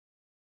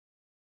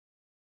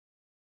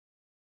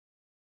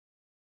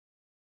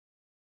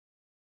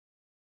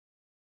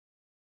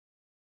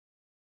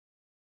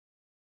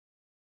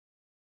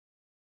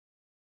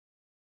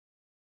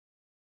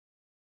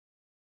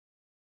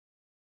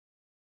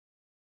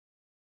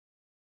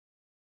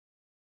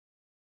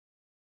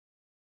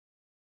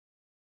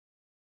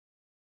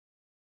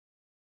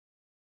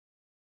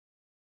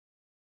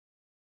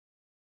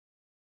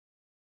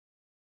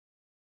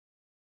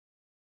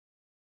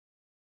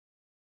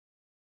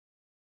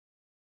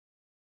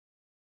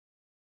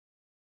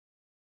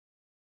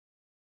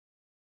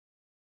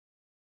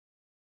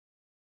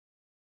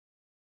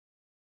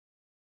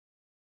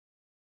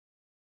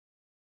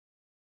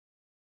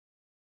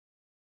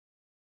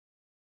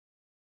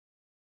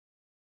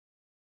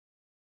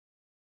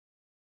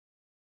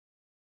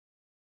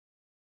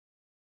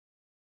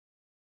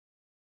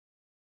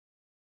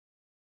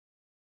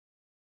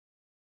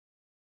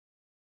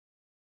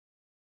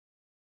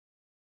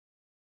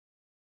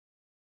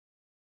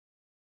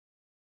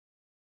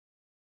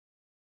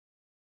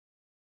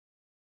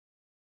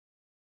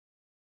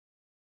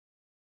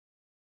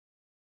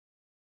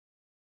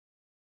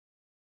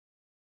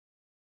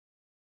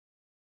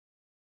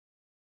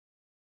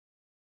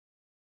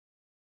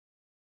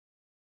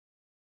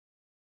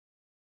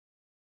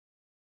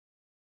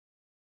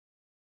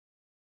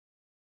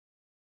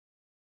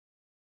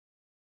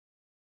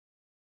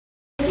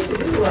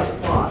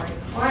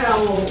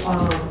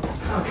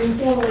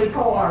informally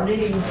call our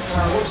meeting,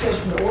 our work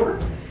session to order.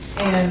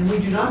 And we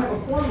do not have a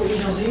quorum, but we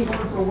don't need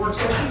one for a work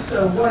session.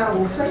 So what I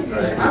will say to you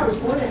is I was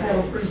going to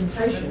have a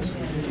presentation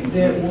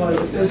that was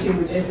associated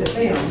with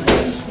SFM.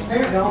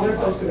 Apparently all their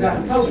folks have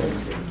gotten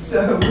COVID.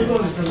 So we're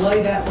going to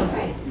delay that one.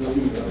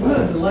 We're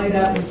going to delay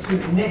that one to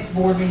the next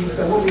board meeting.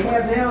 So what we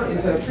have now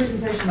is a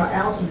presentation by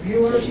Allison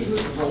Bueller. She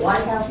was the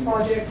Lighthouse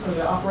Project for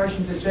the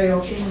operations at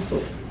J.L. King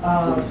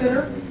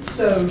Center.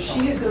 So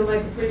she is going to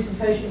make a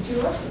presentation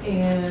to us.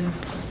 And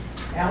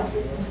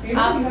Allison,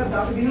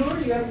 Dr.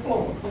 Bueller, you have the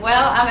floor.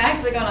 Well, I'm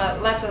actually going to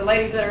let the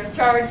ladies that are in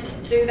charge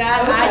do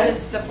that. Okay. I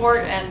just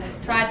support and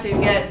try to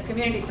get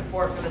community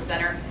support for the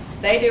center.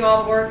 They do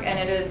all the work, and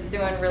it is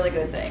doing really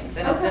good things.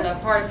 And it's in a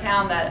part of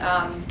town that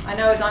I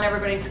know is on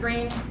everybody's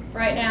screen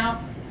right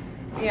now.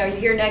 You know, you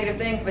hear negative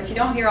things, but you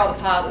don't hear all the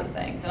positive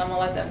things. And I'm going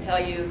to let them tell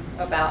you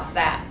about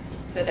that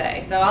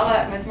today. So I'll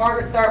let Ms.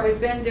 Margaret start.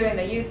 We've been doing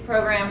the youth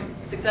program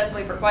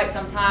successfully for quite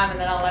some time, and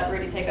then I'll let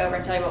Rudy take over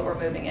and tell you what we're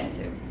moving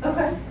into.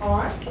 Okay, all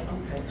right.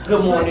 Okay.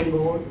 Good morning,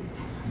 board.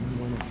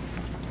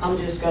 I'm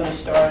just going to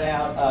start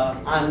out.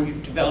 I'm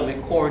Youth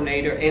Development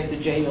Coordinator at the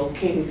J.L.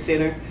 King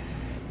Center,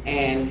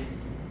 and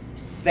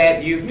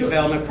that youth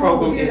development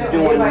program is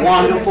doing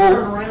wonderful.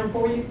 Turn around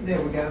for you. There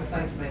we go.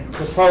 Thank you, ma'am.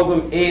 The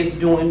program is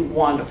doing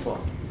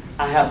wonderful.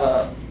 I have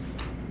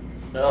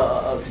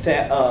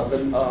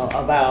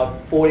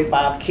about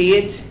 45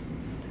 kids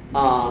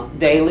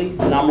daily.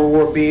 The number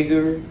were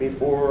bigger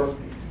before.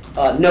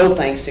 No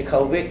thanks to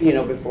COVID. You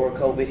know, before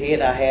COVID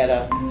hit, I had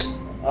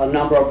a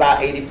number of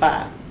about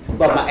 85.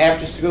 But my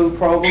after-school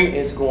program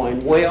is going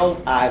well.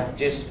 I've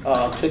just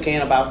took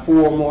in about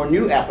 4 more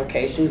new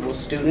applications with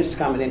students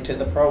coming into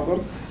the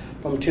program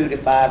from 2 to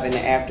 5 in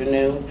the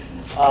afternoon.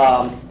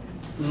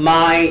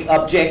 My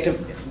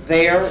objective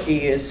there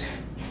is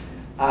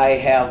I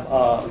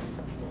have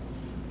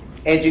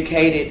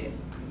educated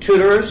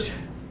tutors,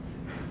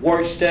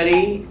 work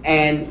study,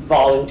 and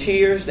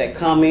volunteers that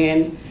come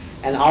in,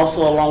 and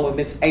also along with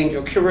Ms.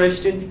 Angel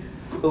Curiston,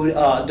 who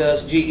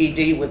does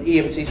GED with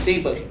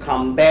EMCC, but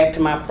come back to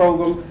my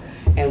program,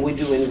 and we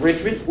do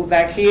enrichment with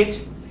our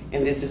kids.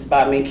 And this is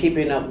by me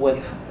keeping up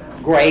with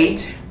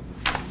grades,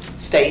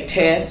 state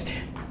test,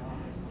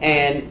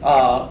 and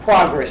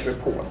progress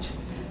reports.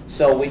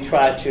 So we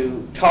try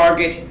to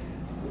target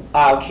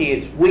our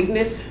kids'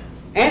 weakness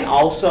and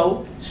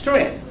also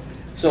strength.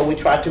 So we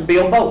try to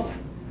build both.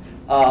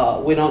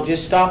 We don't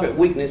just stop at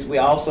weakness, we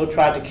also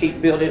try to keep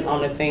building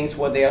on the things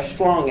where they are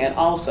strong at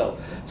also.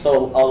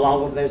 So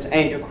along with Ms.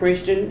 Angel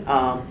Christian,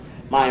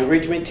 my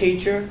enrichment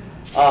teacher,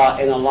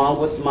 and along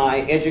with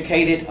my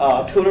educated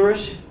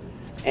tutors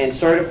and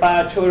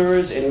certified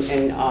tutors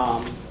and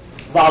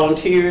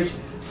volunteers,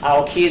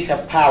 our kids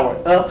have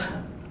powered up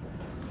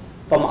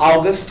from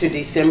August to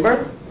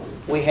December.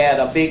 We had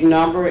a big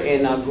number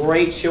and a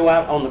great show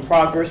out on the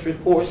progress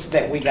reports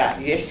that we got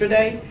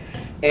yesterday.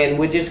 And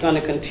we're just going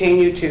to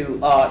continue to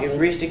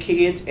enrich the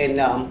kids, and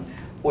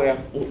where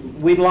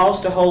we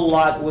lost a whole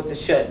lot with the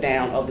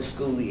shutdown of the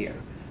school year.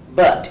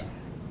 But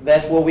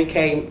that's where we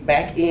came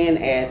back in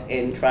at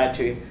and tried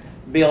to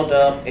build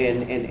up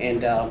and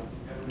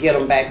get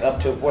them back up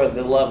to where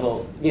the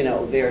level, you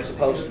know, they're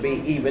supposed to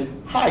be,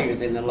 even higher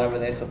than the level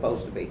they're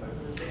supposed to be.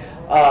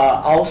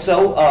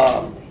 Also,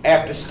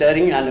 after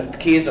studying, I know the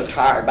kids are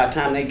tired by the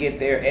time they get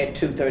there at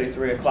 2:30,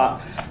 3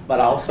 o'clock, but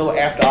also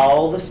after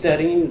all the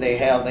studying, they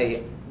have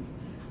a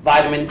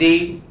vitamin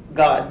D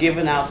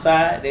God-given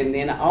outside, and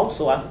then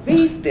also I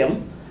feed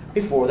them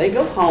before they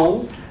go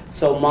home,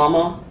 so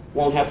mama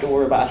won't have to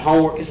worry about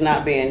homework is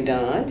not being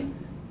done,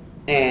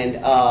 and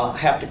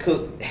have to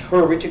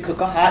hurry to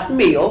cook a hot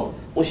meal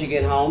when she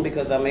get home,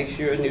 because I make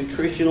sure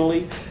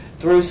nutritionally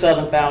through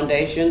Southern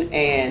Foundation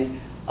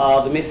and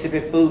the Mississippi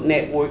Food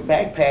Network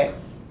backpack,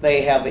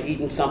 they have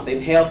eaten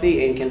something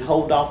healthy and can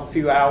hold off a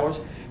few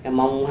hours, and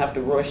mom won't have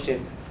to rush to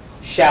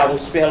shouting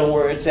spelling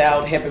words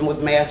out, helping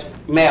with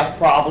math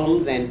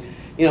problems, and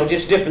you know,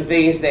 just different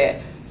things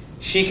that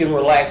she can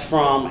relax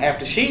from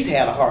after she's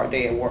had a hard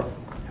day at work.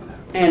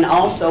 And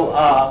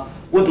also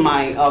with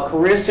my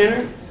career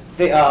center,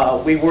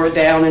 we were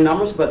down in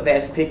numbers, but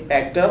that's picked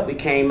back up. We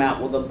came out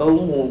with a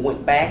boom when we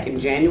went back in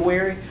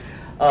January.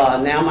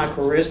 Now my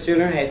career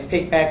center has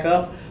picked back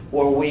up,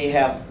 where we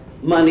have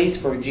monies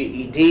for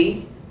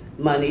GED,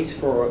 monies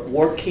for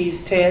work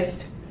keys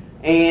test,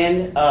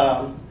 and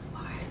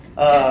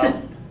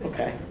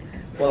okay.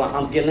 Well,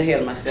 I'm getting ahead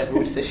of myself.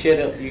 We said, shut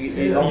up,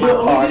 you on my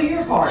part. Do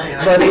your part.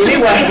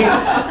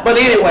 But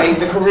anyway,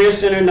 the Career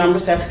Center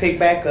numbers have picked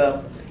back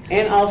up,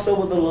 and also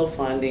with a little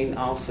funding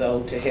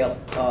also to help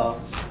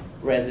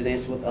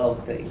residents with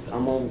other things.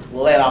 I'm gonna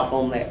let off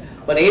on that.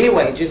 But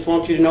anyway, just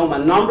want you to know my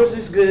numbers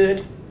is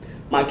good.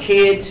 My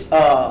kids'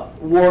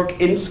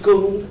 work in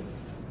school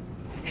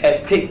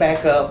has picked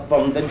back up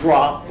from the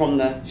drop from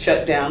the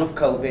shutdown of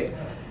COVID,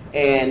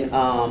 and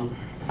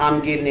I'm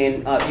getting in,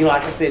 you know,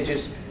 like I said,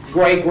 just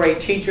great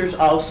teachers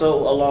also,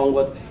 along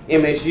with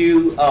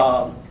MSU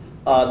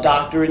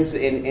doctorants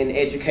in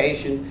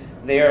education.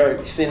 They're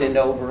sending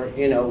over,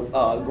 you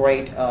know,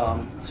 great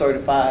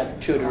certified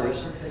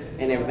tutors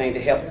and everything to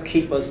help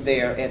keep us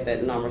there at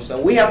that number.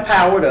 So we have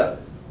powered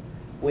up.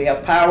 We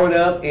have powered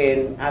up,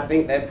 and I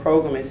think that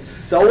program is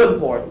so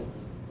important,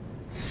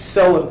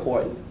 so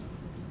important.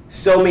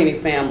 So many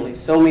families,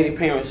 so many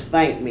parents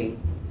thank me.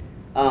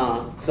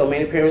 So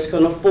many parents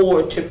couldn't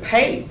afford to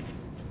pay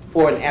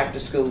for an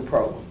after-school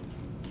program.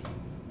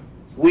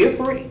 We're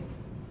free,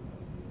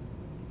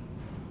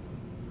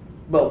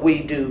 but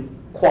we do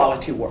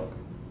quality work.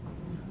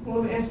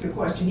 Well, let me ask you a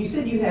question. You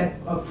said you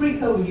had,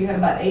 pre-COVID, you had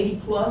about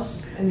 80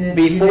 plus, and then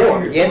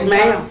Before, yes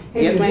ma'am.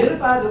 Have Yes you ma'am.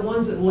 identified the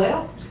ones that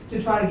left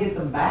to try to get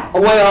them back?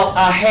 Well,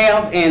 I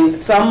have, and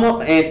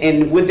some,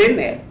 and within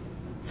that,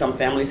 some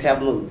families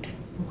have moved.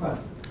 Okay.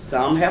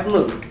 Some have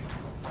moved.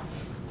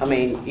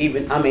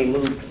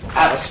 Moved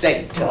out of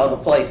state to other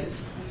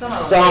places.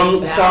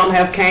 Some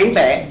have came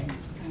back,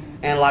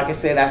 and like I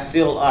said,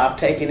 I've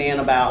taken in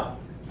about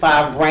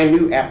 5 brand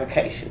new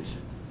applications.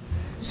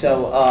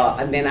 So,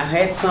 and then I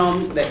had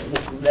some that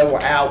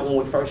were out when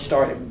we first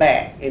started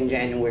back in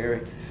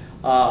January,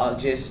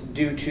 just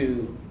due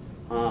to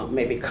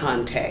maybe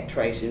contact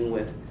tracing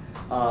with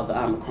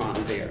the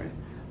Omicron variant.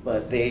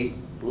 But they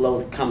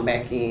come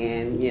back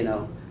in, you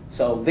know.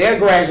 So they're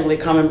gradually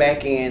coming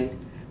back in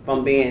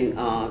from being,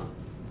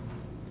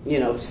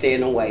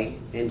 staying away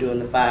and doing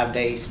the 5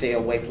 days stay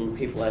away from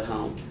people at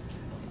home.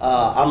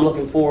 I'm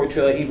looking forward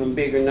to an even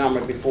bigger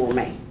number before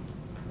May.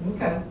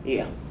 Okay.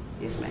 Yeah.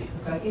 Yes, ma'am.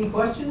 Okay. Any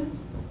questions?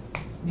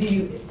 Do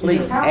you?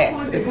 Please is there a PowerPoint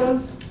ask. that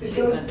goes? She's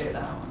gonna do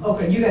that one.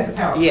 Okay, you got the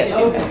PowerPoint. Yes,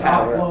 she's okay. got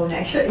PowerPoint. Well, in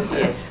that case,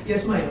 Yes.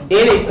 Yes, ma'am.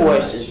 Any Thank you so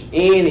questions? much.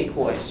 Any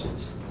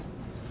questions?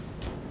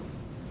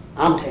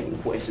 I'm taking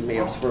questions,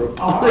 Mayor Spur.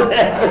 All right,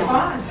 that's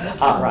fine. That's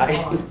fine. All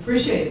right.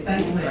 Appreciate it.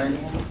 Thank you, ma'am.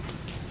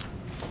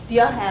 Do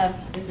y'all have,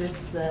 is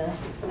this the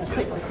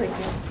click?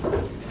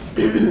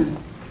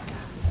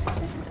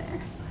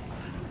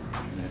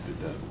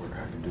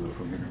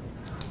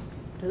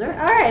 Does it work?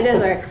 All right, it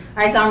does work.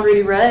 All right, so I'm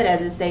Rudy Rudd,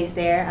 as it states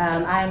there.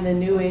 I am the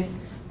newest,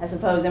 I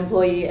suppose,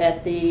 employee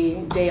at the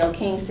J.L.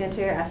 King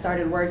Center. I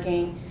started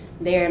working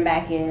there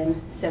back in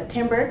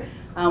September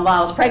while I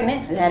was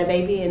pregnant. I had a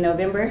baby in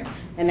November,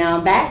 and now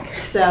I'm back.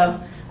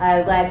 So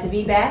I'm glad to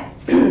be back.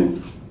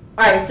 All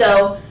right,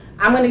 so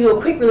I'm going to do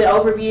a quick really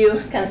overview,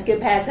 kind of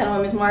skip past kind of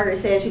what Ms. Margaret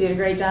said. She did a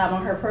great job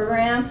on her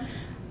program.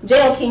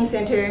 J.L. King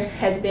Center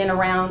has been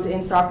around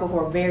in Starkville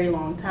for a very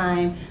long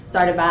time,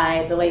 started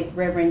by the late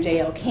Reverend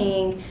J.L.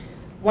 King.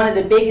 One of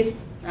the biggest,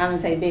 I wouldn't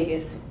say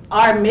biggest,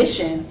 our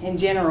mission in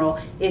general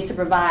is to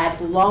provide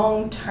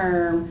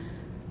long-term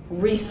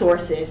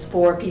resources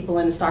for people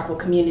in the Starkville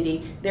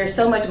community. There's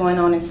so much going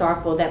on in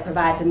Starkville that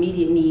provides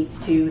immediate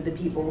needs to the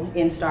people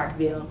in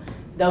Starkville.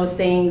 Those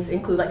things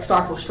include like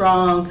Starkville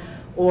Strong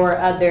or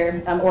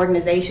other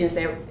organizations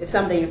that if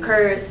something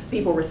occurs,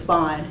 people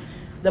respond.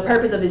 The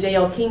purpose of the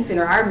J.L. King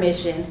Center, our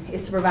mission,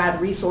 is to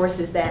provide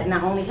resources that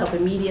not only help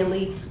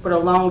immediately, but are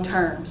long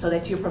term, so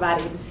that you're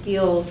provided with the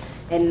skills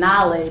and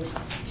knowledge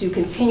to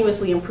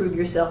continuously improve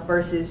yourself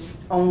versus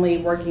only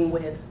working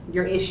with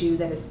your issue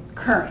that is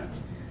current.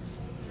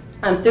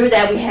 Through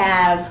that, we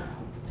have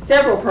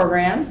several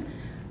programs.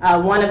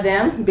 One of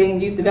them being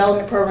the Youth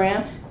Development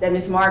Program that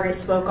Ms. Margaret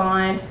spoke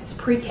on. It's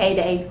pre-K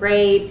to 8th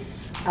grade.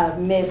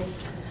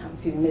 Ms.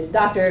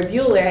 Dr.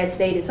 Bueller had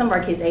stated some of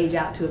our kids age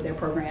out to their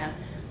program.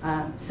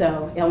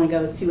 So it only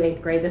goes to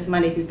 8th grade. This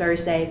Monday through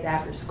Thursday, it's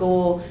after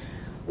school.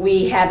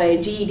 We have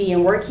a GED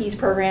and Work Keys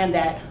program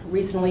that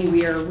recently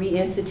we are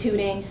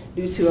reinstituting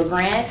due to a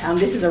grant.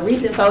 This is a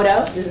recent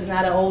photo. This is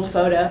not an old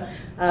photo.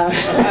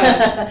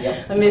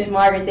 Miss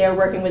Margaret there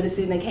working with a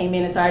student that came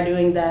in and started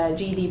doing the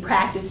GED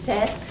practice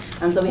test.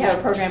 So we have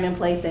a program in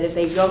place that if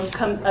they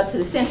come up to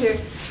the center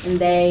and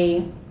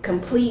they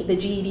complete the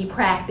GED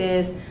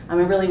practice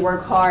and really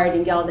work hard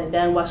and get all that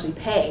done, we'll actually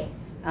pay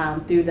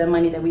through the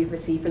money that we've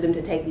received for them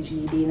to take the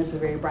GED. And this is a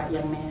very bright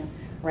young man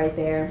right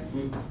there.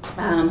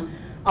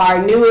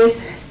 Our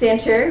newest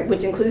center,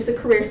 which includes the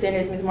Career Center,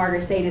 as Ms.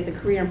 Margaret stated, is the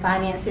Career and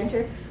Finance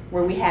Center,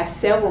 where we have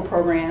several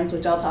programs,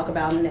 which I'll talk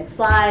about on the next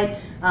slide.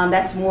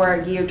 That's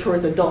more geared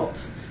towards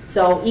adults.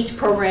 So each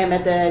program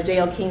at the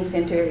J.L. King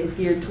Center is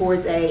geared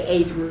towards a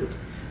age group.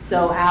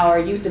 So our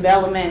youth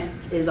development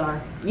is our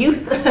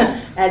youth,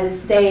 as it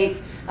states.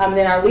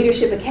 Then our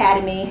Leadership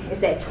Academy is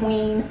that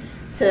tween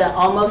to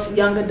almost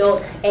young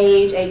adult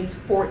age, ages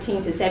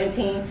 14 to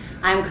 17.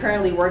 I'm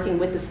currently working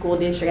with the school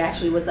district.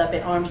 Actually was up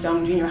at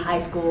Armstrong Junior High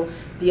School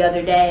the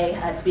other day,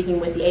 speaking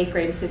with the 8th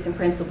grade assistant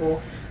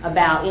principal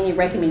about any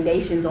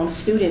recommendations on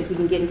students we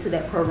can get into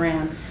that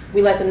program.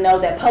 We let them know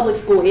that public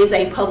school is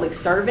a public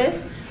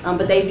service,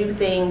 but they do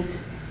things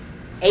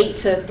 8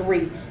 to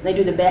 3. They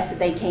do the best that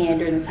they can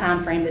during the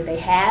time frame that they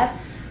have.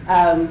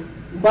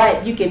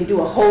 But you can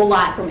do a whole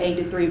lot from 8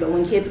 to 3, but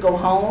when kids go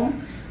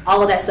home,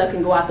 all of that stuff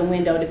can go out the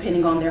window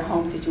depending on their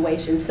home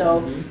situation.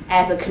 So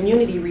as a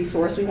community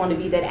resource, we want to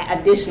be that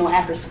additional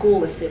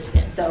after-school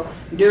assistant. So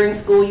during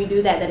school, you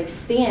do that. That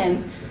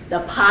extends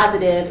the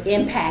positive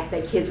impact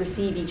that kids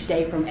receive each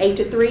day from 8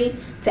 to 3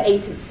 to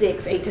 8 to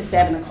 6, 8 to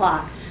 7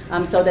 o'clock,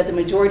 so that the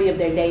majority of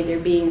their day they're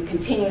being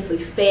continuously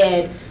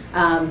fed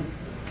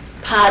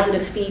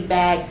positive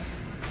feedback,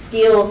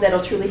 skills that'll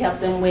truly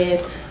help them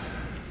with,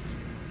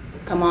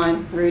 come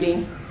on,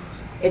 Rudy.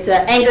 It's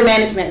anger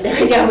management.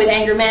 There we go, with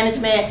anger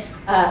management,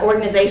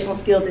 organizational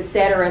skills,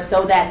 etc.,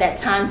 so that that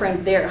time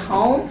frame there at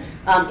home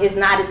is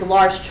not as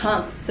large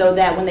chunks, so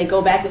that when they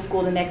go back to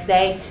school the next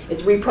day,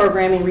 it's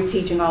reprogramming,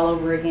 reteaching all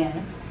over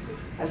again.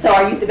 So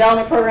our youth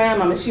development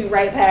program, I'm gonna shoot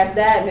right past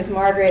that. Miss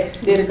Margaret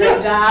did a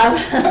great job.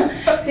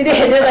 She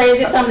did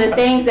just some of the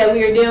things that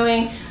we are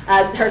doing.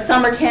 Her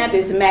summer camp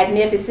is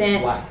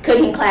magnificent. Wow.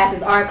 Cooking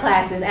classes, art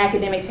classes,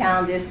 academic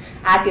challenges.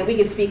 We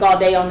could speak all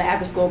day on the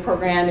after-school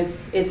program.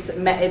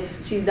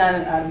 She's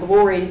done a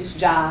glorious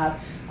job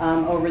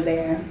over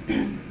there.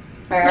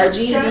 Our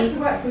GED. Guys,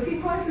 what, cooking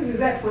classes? Is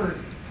that for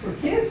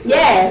kids?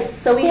 Yes.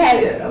 So we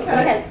had.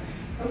 Okay.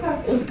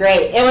 It was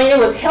great. I mean, it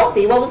was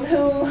healthy.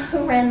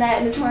 Who ran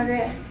that, Miss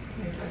Margaret?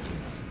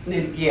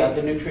 Yeah,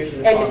 the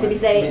nutrition at Mississippi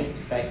State. Mississippi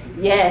State.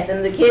 Yes,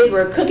 and the kids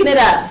were cooking it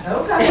up.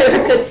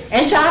 Okay.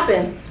 And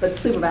chopping, but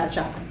supervised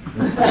chopping.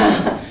 All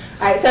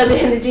right. So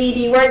then the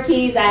GED work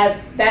keys,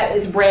 that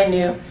is brand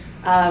new.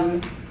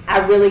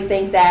 I really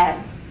think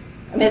that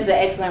it's an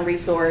excellent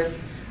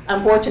resource.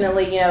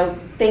 Unfortunately,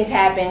 things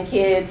happen.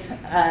 Kids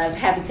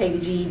have to take the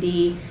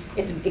GED.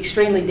 It's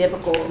extremely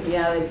difficult.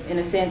 In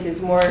a sense,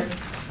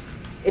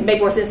 it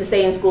makes more sense to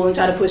stay in school and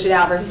try to push it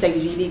out versus take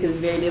the GED because it's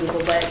very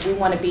difficult. But we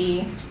want to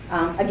be,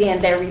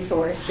 again, their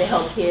resource to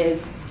help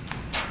kids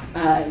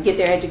get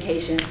their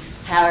education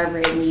however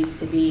it needs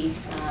to be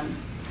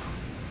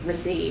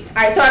received.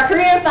 All right, so our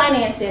Career and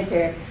Finance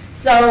Center.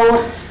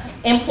 So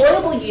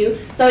Employable U,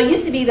 so it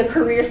used to be the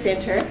Career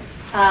Center.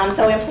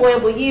 So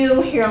Employable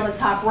U, here on the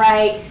top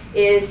right,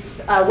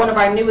 is one of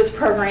our newest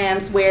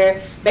programs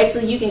where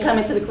basically you can come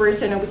into the Career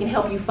Center, we can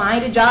help you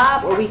find a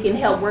job, or we can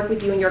help work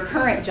with you in your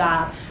current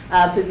job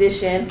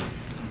position.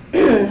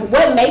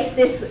 What makes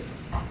this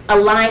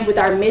aligned with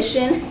our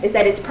mission is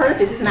that its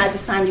purpose is not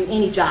just find you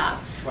any job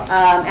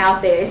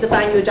out there. It's to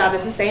find you a job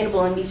that's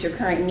sustainable and meets your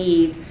current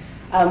needs.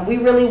 We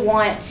really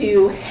want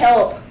to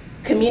help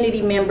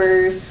community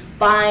members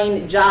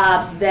find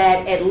jobs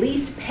that at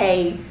least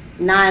pay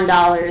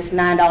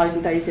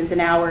 $9.30 an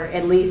hour,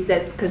 at least,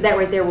 because that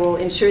right there will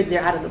ensure that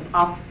they're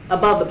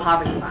above the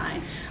poverty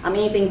line.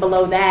 Anything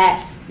below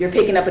that, you're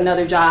picking up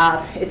another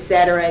job,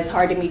 etc. It's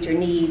hard to meet your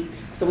needs.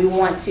 So we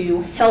want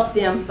to help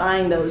them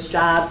find those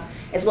jobs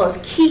as well as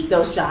keep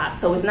those jobs.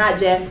 So it's not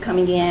just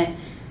coming in,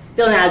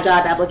 filling out a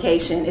job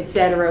application,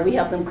 etc. We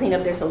help them clean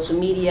up their social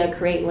media,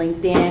 create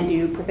LinkedIn,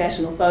 do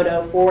professional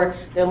photo for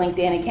their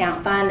LinkedIn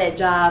account, find that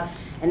job,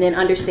 and then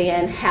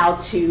understand how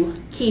to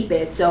keep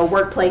it. So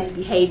workplace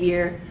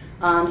behavior,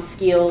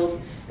 skills,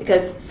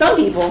 because some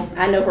people,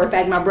 I know for a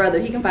fact, my brother,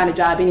 he can find a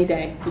job any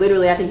day.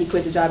 Literally, I think he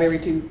quits a job every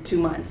two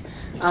months.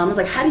 It's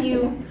like,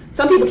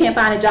 some people can't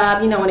find a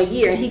job, in a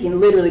year, and he can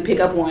literally pick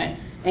up one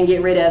and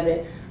get rid of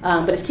it.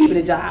 But it's keeping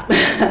a job.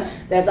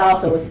 That's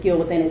also a skill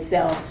within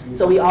itself.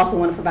 So we also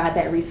want to provide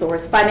that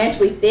resource.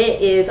 Financially Fit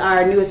is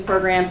our newest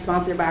program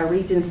sponsored by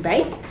Regions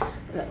Bank,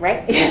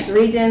 right? Yes,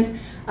 Regions.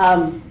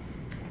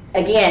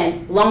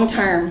 Again,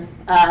 long-term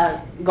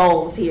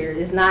goals here.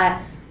 It's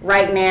not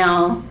right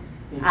now,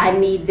 I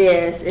need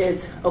this.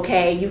 It's,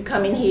 okay, you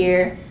come in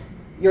here,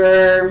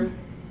 you're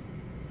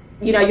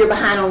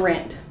behind on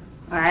rent,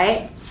 all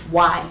right?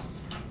 Why?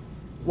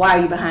 Why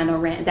are you behind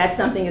on rent? That's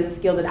something as a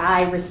skill that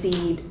I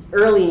received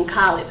early in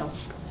college. I was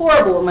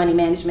horrible at money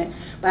management,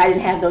 but I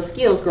didn't have those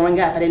skills growing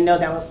up. I didn't know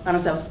that.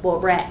 Honestly, I was a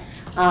spoiled brat.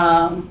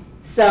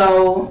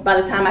 So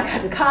by the time I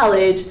got to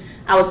college,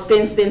 I was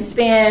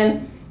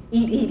spend,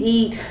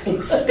 eat,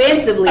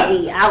 expensively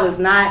eat. I was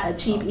not a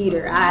cheap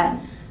eater. I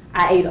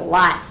ate a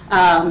lot.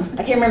 I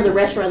can't remember the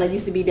restaurant that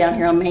used to be down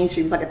here on Main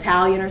Street. It was like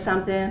Italian or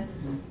something.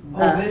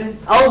 Old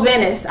Venice? Old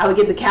Venice. I would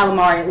get the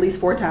calamari at least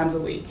 4 times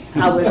a week.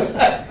 I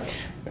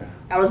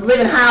was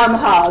living high on the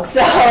hog.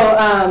 So,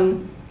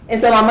 and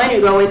so my money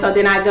would go away. So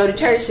then I'd go to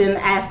church and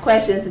ask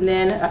questions. And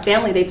then a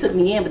family, they took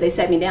me in, but they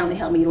sat me down. They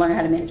helped me learn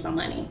how to manage my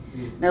money.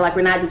 They're like,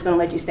 we're not just going to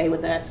let you stay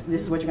with us.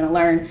 This is what you're going to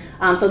learn.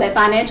 So that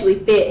Financially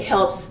Fit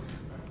helps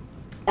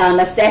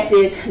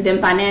assesses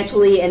them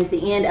financially, and at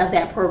the end of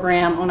that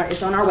program,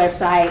 it's on our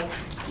website,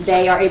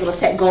 they are able to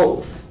set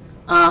goals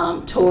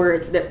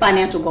towards the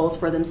financial goals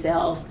for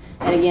themselves.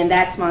 And again,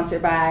 that's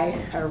sponsored by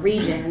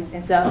Regions.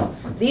 And so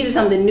these are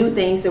some of the new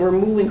things that we're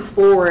moving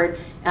forward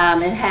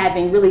and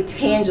having really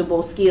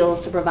tangible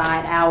skills to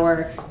provide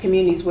our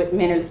communities with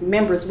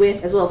members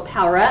with, as well as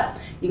Power Up.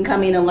 You can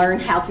come in and learn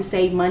how to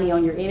save money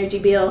on your energy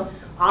bill.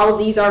 All of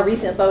these are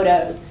recent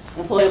photos.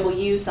 Employable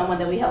You, someone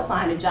that we help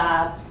find a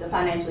job. The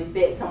Financially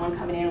Fit, someone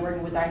coming in and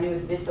working with our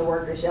newest Vista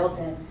worker,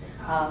 Shelton.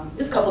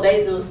 Just a couple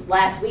days, it was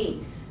last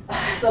week,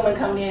 someone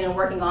coming in and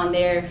working on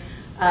their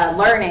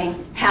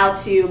learning how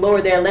to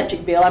lower their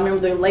electric bill. I remember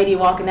the lady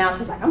walking out,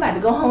 she's like, I'm about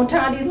to go home and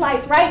turn on these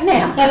lights right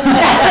now.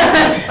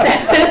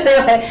 That's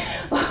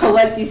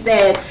what she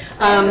said.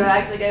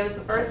 Actually gave us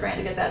the first grant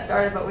to get that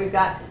started, but we've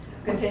got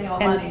continual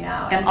money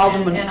now. And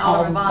Alderman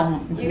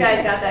Vaughn. You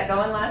guys got that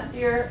going last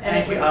year, and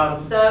it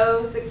was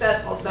so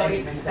successful. So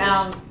we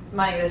found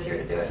money this year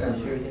to do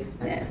it.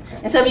 Yes.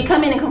 And so if you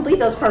come in and complete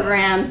those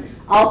programs,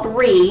 all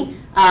three,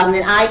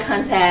 then I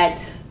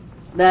contact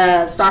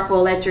the Starkville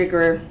Electric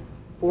or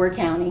Ford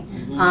County,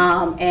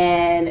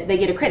 and they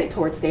get a credit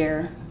towards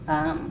their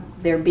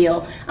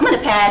bill. I'm going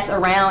to pass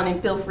around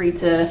and feel free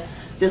to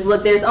just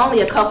look. There's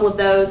only a couple of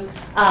those.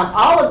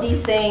 All of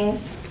these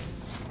things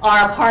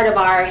are part of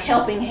our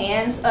Helping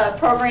Hands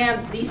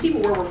program. These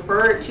people were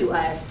referred to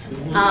us.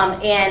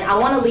 And I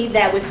want to leave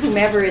that with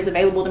whomever is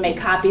available to make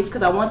copies,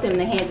 because I want them in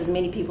the hands of as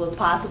many people as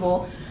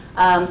possible.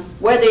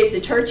 Whether it's a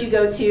church you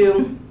go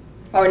to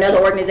or another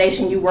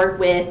organization you work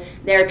with,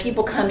 there are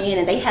people come in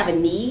and they have a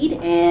need,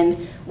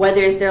 and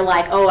whether it's they're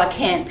like, oh, I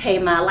can't pay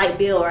my light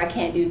bill or I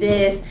can't do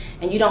this,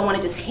 and you don't want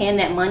to just hand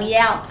that money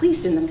out,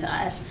 please send them to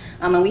us.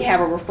 And we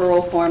have a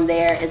referral form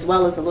there, as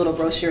well as a little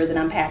brochure that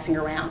I'm passing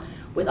around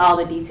with all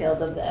the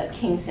details of the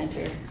King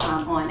Center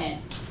on it.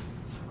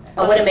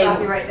 I'll just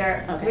stop you right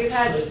there. Okay.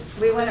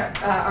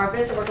 Our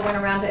visit worker went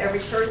around to every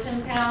church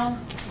in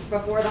town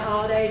before the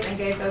holidays and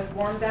gave those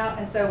forms out.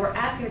 And so we're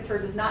asking the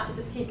churches not to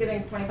just keep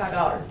giving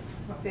 $25,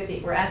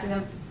 $50. We're asking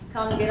them,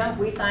 come and get them.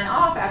 We sign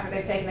off after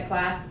they've taken the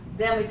class.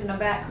 Then we send them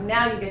back.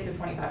 Now you get your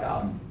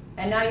 $25.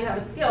 And now you have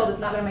a skill that's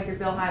not going to make your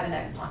bill high the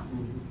next month.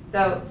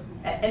 So,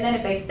 and then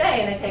if they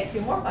stay and they take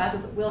 2 more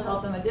classes, we'll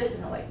help them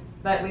additionally.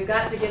 But we've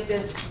got to get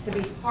this to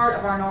be part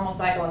of our normal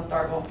cycle in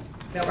Starkville.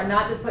 That we're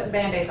not just putting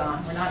Band-Aids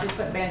on. We're not just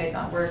putting Band-Aids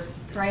on. We're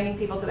training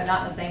people so they're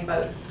not in the same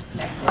boat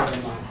next year.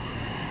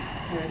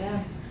 There we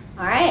go.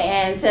 All right,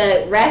 and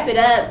to wrap it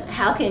up,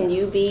 how can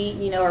you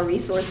be, a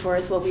resource for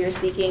us? What we are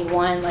seeking,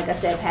 one, like I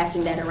said,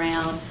 passing that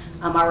around,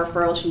 our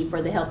referral sheet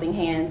for the Helping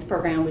Hands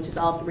program, which is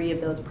all 3 of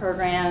those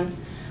programs.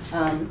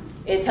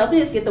 It's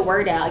helping us get the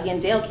word out.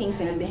 Again, J.L. King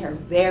Center has been here a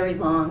very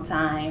long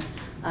time.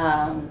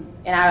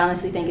 And I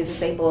honestly think it's a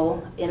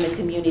staple in the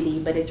community,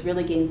 but it's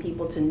really getting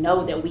people to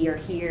know that we are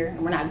here and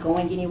we're not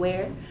going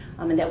anywhere,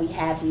 and that we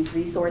have these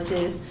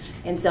resources.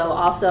 And so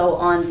also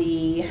on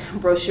the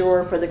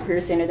brochure for the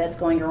Career Center that's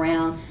going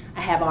around,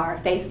 I have our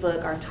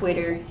Facebook, our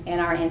Twitter, and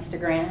our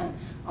Instagram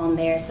on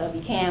there. So if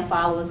you can,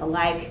 follow us,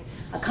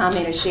 a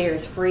comment, or share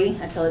is free.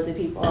 I tell it to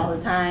people all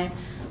the time.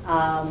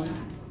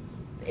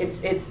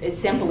 It's as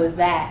simple as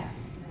that.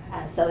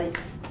 So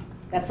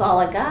that's all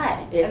I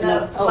got. And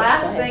the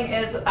last thing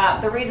is,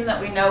 the reason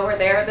that we know we're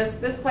there,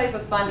 this place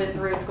was funded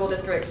through school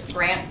district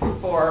grants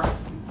for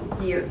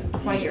years,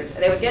 20 years.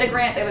 They would get a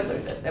grant, they would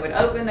lose it. They would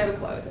open, they would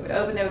close. They would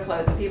open, they would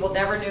close, and people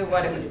never knew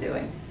what it was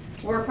doing.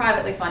 We're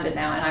privately funded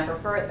now, and I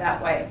prefer it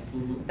that way.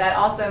 That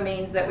also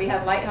means that we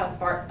have lighthouse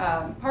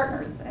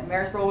partners, and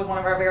Marysboro was one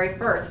of our very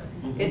first.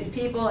 It's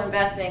people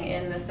investing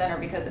in the center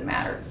because it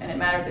matters, and it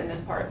matters in this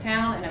part of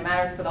town, and it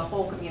matters for the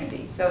whole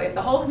community. So if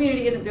the whole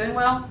community isn't doing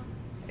well,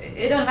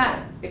 it doesn't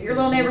matter. If your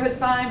little neighborhood's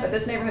fine, but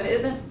this neighborhood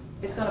isn't,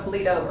 it's going to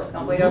bleed over. It's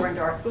going to bleed over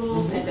into our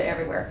schools, into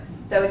everywhere.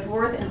 So it's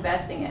worth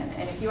investing in.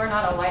 And if you are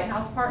not a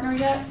lighthouse partner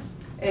yet,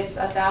 it's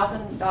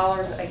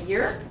 $1,000 a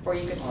year, or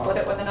you can split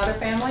it with another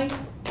family,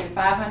 do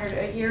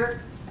 $500 a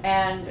year.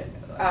 And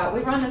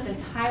we run this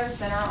entire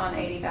center on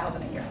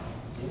 $80,000 a year.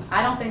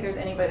 I don't think there's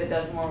anybody that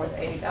does more with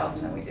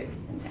 $80,000 than we do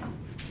in town.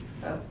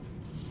 So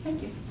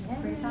thank you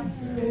for your time.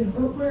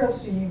 And where else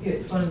do you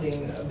get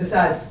funding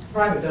besides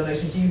private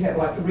donations? Do you have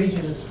like the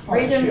Regions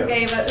partnership? Regions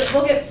gave us,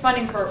 we'll get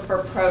funding for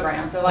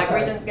programs. So like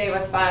Regions gave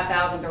us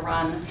 $5,000 to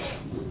run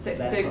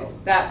to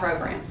that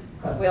program.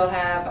 We'll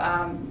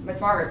have,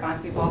 Ms. Margaret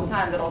finds people all the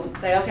time that'll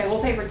say, okay,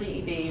 we'll pay for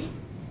GEDs.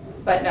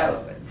 But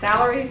no,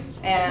 salaries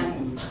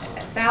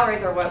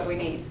are what we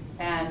need.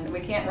 And we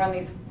can't run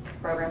these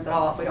programs at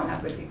all if we don't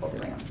have good people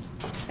doing them.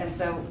 And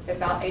so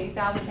about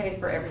 $80,000 pays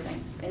for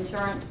everything.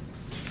 Insurance,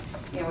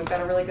 we've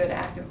got a really good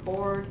active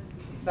board,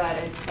 but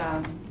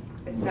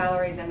it's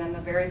salaries and then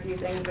the very few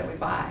things that we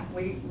buy.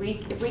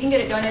 If we can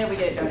get it donated, we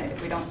get it donated.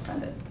 We don't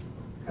spend it.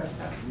 Okay.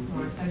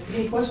 All right.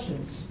 Any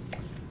questions?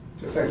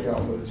 So thank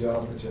y'all for the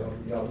job, but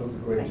y'all do a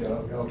great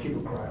job. Y'all keep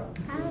a crowd.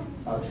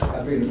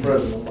 I've been the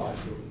president a lot,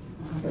 so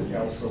thank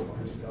y'all so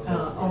much.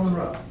 Alderman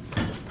Rupp.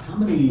 How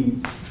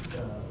many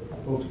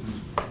folks do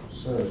you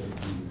serve?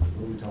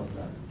 When we talk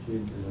about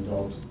kids and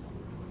adults,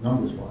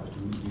 numbers-wise,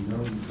 do you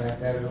know, do you track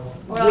that at all?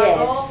 Well, Yes.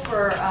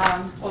 our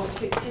goal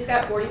for, she's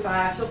got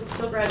 45.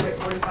 She'll graduate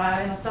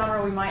 45. In the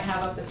summer, we might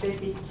have up to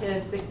 50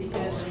 kids, 60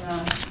 kids,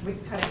 and we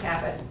try to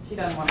cap it. She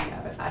doesn't want to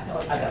cap it. I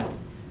tell her to go.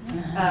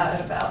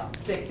 At about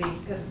 60,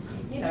 because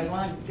you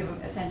want to give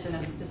them attention,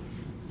 and it's just,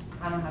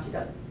 I don't know how she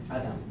does it. I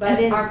don't. But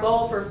then our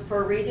goal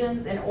for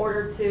Regions, in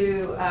order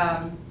to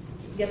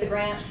get the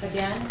grant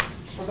again,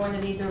 we're going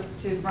to need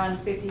to run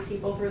 50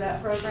 people through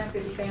that program,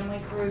 50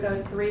 families through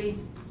those 3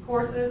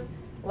 courses.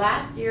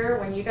 Last year,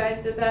 when you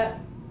guys did that,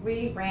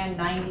 we ran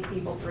 90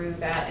 people through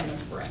that in the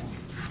spring.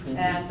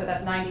 And so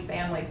that's 90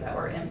 families that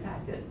were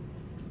impacted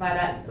by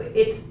that.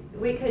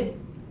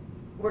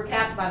 We're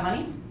capped by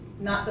money,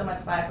 not so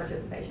much by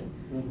participation.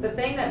 The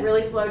thing that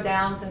really slowed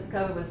down since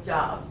COVID was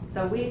jobs.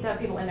 So we used to have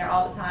people in there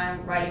all the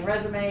time writing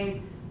resumes,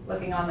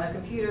 looking on the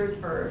computers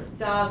for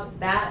jobs.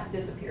 That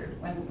disappeared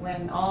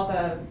when all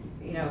the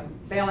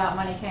bailout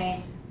money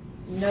came.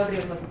 nobody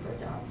was looking for a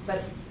job.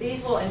 But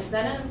these little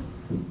incentives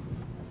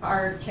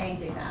are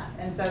changing that.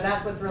 And so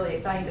that's what's really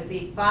exciting to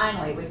see.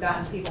 Finally, we've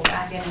gotten people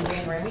back in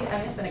January. I mean,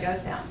 it's been a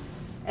ghost town.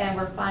 And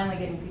we're finally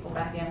getting people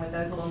back in with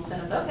those little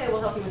incentives. Okay,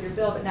 we'll help you with your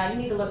bill, but now you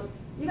need to look,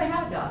 you may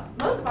have a job.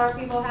 Most of our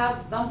people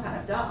have some kind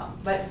of job,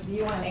 but do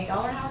you want an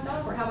 $8 an hour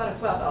job, or how about a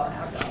 $12 an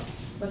hour job?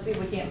 Let's see if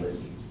we can't move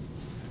you.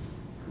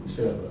 We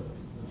set up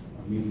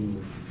a meeting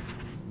with,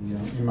 you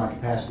know, in my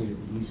capacity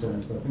at the East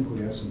Center, so I think we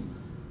have some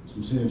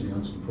synergy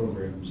on some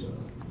programs.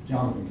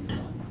 Jonathan can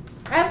find.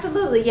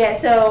 Absolutely, yeah.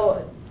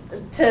 So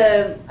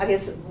to, I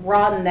guess,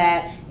 broaden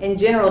that, in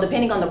general,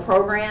 depending on the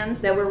programs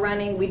that we're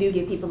running, we do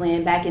get people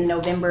in. Back in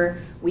November,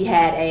 we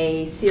had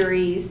a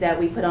series that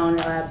we put on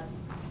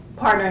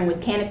partnering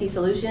with Canopy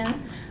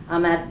Solutions.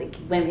 I think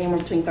went anywhere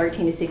between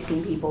 13 to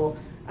 16 people.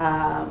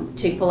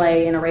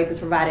 Chick-fil-A and Arapis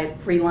provided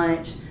free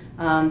lunch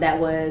that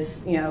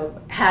was, you know,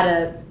 how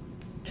to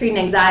treat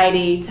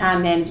anxiety,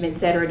 time management, et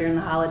cetera, during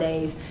the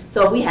holidays.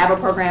 So if we have a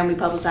program, we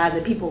publicize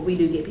it. We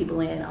do get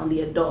people in on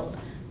the adult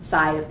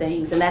side of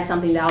things, and that's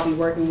something that I'll be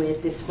working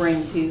with this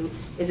spring too,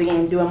 is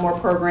again doing more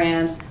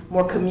programs,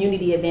 more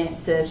community events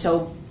to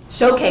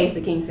showcase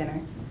the King Center.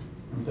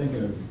 I'm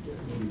thinking of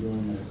maybe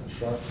doing a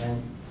Shark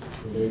Tank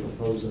where they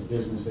propose a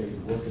business they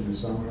could work in the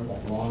summer,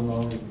 like lawn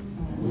mowing,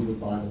 and we would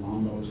buy the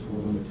lawnmowers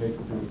for them to take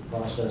them through the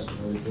process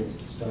of what it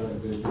takes to start a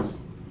business.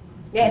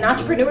 Yeah, and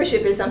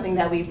entrepreneurship is something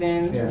that we've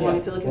been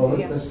wanting to look into.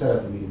 Well, let's set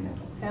up a meeting.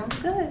 Sounds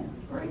good.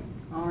 Great.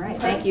 All right,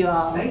 thank you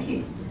all. Thank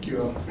you. Thank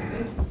you all.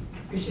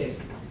 Appreciate it.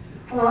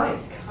 All right,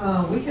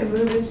 we can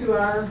move into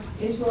our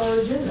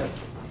agenda.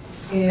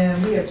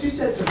 And we have two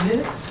sets of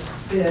minutes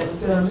that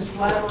Mr.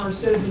 Latimer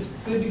says is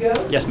good to go.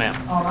 Yes, ma'am.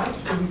 All right,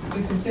 so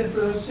we consent for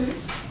those two.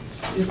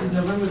 This is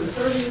November the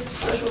 30th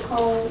special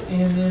call,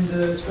 and then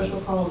the special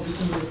call of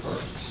December the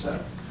 1st. So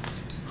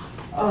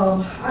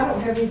I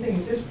don't have anything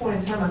at this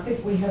point in time. I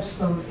think we have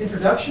some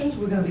introductions.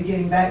 We're going to be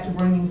getting back to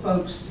bringing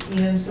folks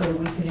in so that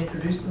we can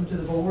introduce them to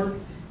the board,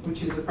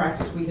 which is a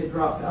practice we had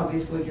dropped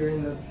obviously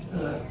during the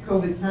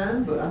COVID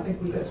time, but I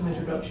think we've got some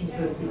introductions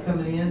that will be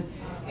coming in.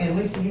 And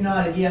Lisa, you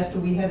nodded yes. Do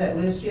we have that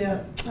list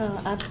yet?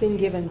 I've been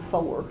given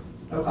 4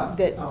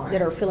 Okay.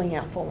 that are filling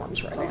out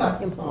forms right now.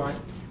 Okay. All right.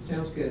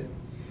 Sounds good.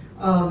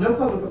 No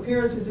public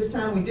appearances this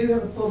time. We do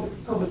have a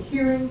public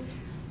hearing.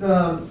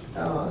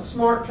 The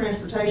Smart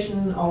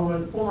Transportation,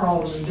 former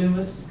Alderman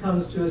Dumas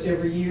comes to us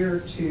every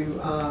year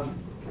to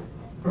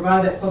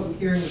provide that public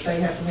hearing that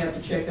they have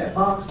to check that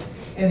box,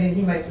 and then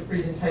he makes a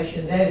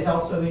presentation. That is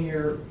also in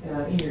your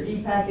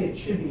e-packet. It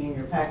should be in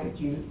your packet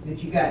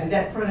that you got. Did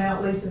that print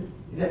out, Lisa?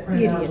 Is that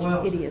printed out as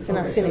well? It is, and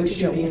okay, I've sent it to it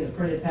should be in Joel. the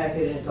printed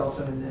packet, and it's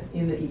also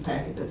in the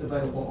e-packet that's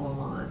available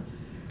online.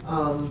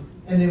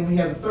 And then we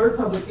have a third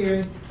public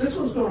hearing. This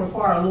one's going to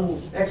require a little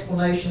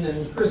explanation,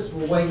 and Chris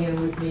will weigh in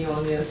with me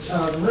on this.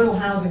 The rental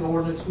housing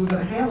ordinance, we're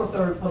going to have a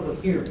third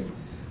public hearing,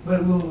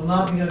 but it will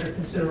not be under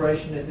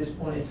consideration at this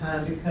point in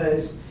time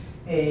because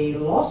a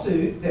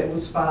lawsuit that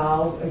was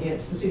filed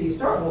against the city of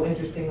Starkville,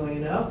 interestingly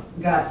enough,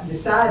 got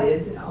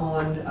decided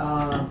on,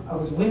 it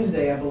was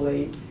Wednesday, I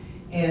believe.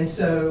 And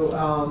so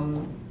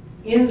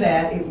in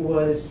that, it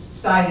was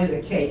cited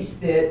a case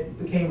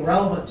that became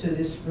relevant to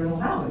this rental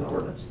housing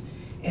ordinance.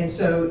 And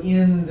so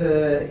in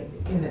the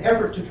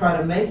effort to try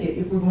to make it,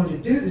 if we're going to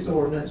do this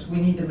ordinance, we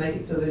need to make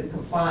it so that it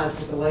complies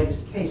with the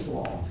latest case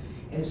law.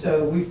 And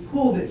so we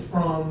pulled it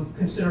from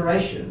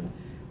consideration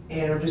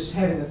and are just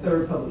having a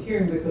third public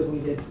hearing because we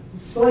had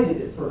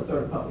slated it for a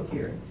third public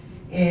hearing.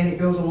 And it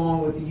goes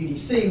along with the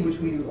UDC, which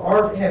we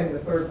are having the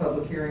third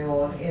public hearing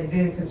on, and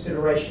then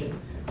consideration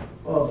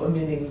of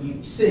amending the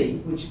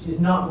UDC, which is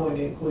not going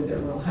to include that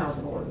rental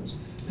housing ordinance.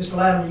 Mr.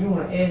 Latimer, you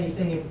want to add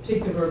anything in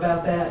particular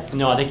about that?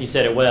 No, I think you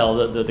said it well.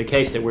 The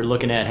case that we're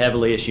looking at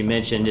heavily, as you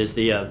mentioned, is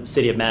the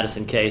City of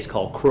Madison case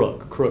called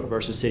Crook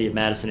versus City of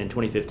Madison in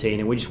 2015.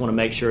 And we just want to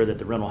make sure that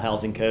the rental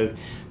housing code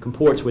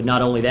comports with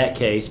not only that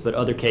case, but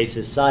other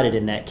cases cited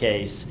in that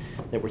case,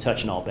 that we're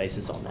touching all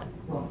bases on that.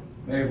 Right.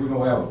 Maybe we're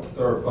going to have a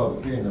third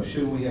public hearing, though,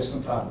 should we have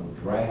some type of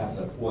a draft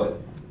of what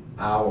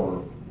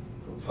our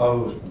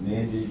proposed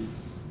amended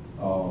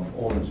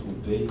ordinance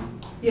would be?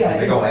 Yeah,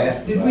 They're gonna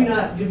ask did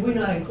about we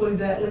not include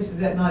that, Lisa? Is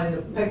that not in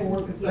the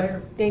paperwork that's Yes,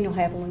 there? Daniel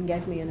Haviland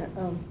gave me an,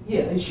 Yeah,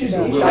 it should be.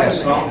 So It we'll should have be.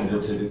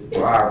 something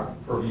to our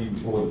purview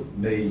before the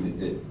meeting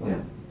that Yeah.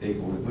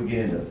 people, we get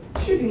into,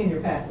 Should be in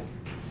your packet.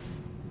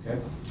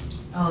 okay?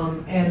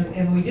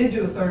 And we did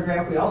do a third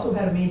draft. We also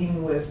had a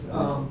meeting with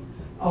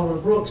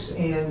Alderman Brooks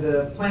and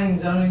the Planning and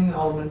Zoning,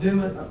 Alderman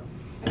Dumas.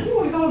 I don't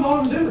want to call him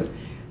Alderman Dumas.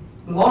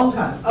 A long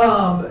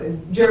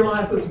time.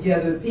 Jeremiah put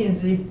together, the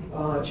P&Z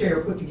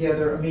chair put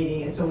together a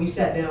meeting, and so we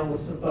sat down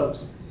with some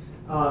folks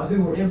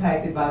who were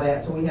impacted by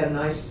that. So we had a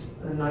nice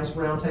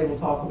roundtable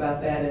talk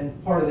about that,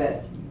 and part of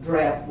that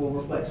draft will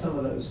reflect some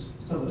of those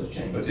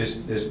changes. But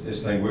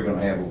this thing we're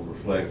gonna have will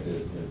reflect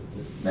the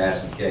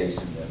Madison case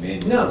and the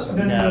amendments. No, or no,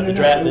 something. no. The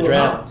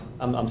draft.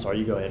 I'm sorry.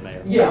 You go ahead,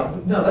 Mayor. Yeah,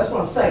 no, that's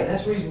what I'm saying.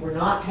 That's the reason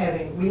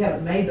we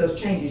haven't made those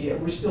changes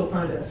yet. We're still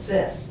trying to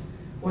assess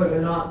whether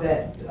or not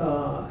that,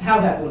 how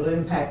that will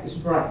impact this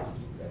draft.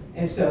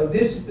 And so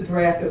this is the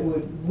draft that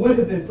would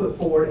have been put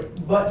forward,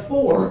 but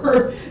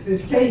for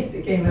this case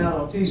that came out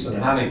on So Tuesday.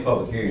 how many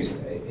public hearings,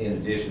 in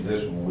addition to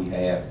this one, will we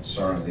have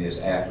concerning this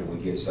after we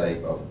get,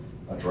 say,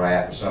 a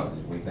draft or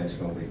something that we think is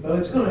going to be? Well,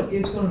 it's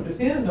gonna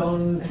depend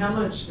on how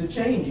much the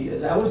change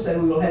is. I would say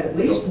we will have at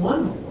least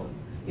one more,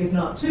 if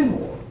not two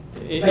more.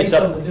 It's based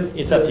up, on the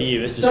it's up to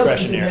you, it's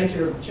discretionary. substantive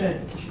nature of the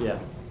change. Yeah.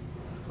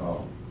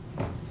 Oh,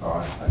 all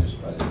right, I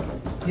didn't know.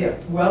 Yeah,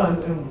 well,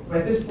 and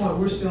at this point,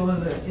 we're still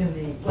in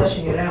the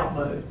fleshing it out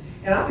mode.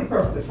 And I'll be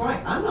perfectly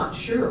frank, I'm not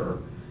sure.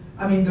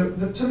 I mean,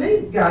 to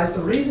me, guys,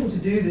 the reason to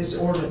do this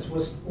ordinance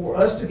was for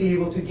us to be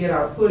able to get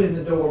our foot in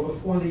the door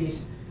before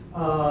these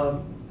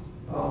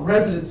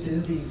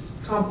residences, these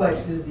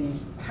complexes,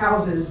 these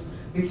houses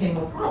became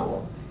a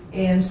problem.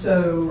 And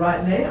so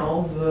right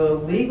now, the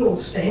legal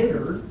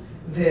standard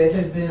that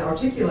has been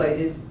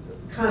articulated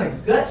kind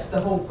of guts the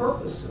whole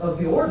purpose of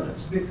the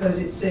ordinance, because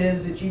it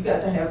says that you've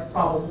got to have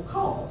probable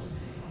cause.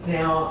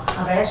 Now,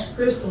 I've asked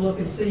Chris to look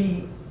and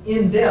see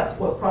in depth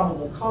what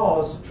probable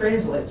cause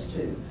translates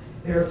to.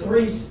 There are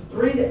three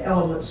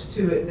elements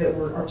to it that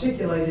were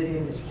articulated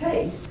in this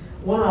case.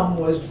 One of them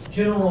was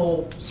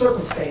general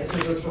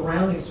circumstances or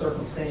surrounding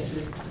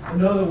circumstances.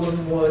 Another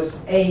one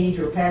was age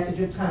or passage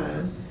of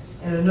time.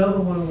 And another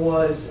one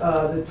was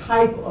the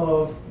type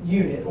of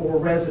unit or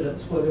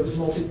residence, whether it was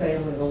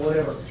multifamily or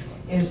whatever.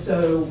 And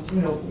so, you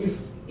know,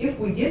 if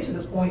we get to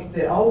the point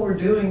that all we're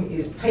doing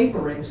is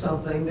papering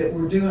something that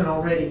we're doing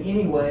already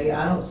anyway,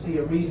 I don't see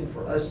a reason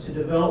for us to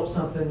develop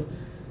something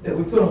that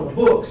we put on the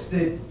books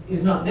that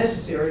is not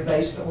necessary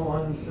based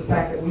on the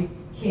fact that we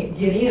can't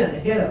get in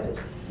ahead of it.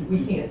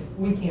 We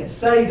can't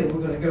say that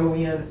we're going to go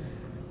in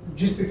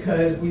just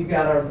because we've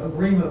got an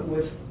agreement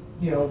with,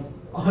 you know,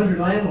 100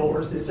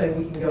 landlords that say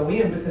we can go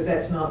in, because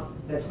that's not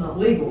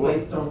legal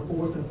based on the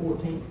 4th and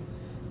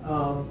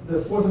 14th, the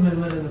 4th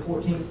Amendment and the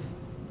 14th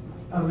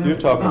Amendment. You're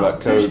talking about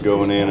code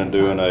going in and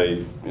doing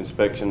a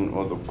inspection.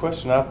 Well, the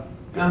question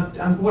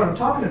what I'm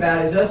talking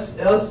about is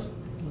us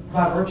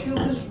by virtue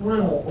of this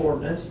rental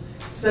ordinance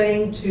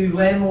saying to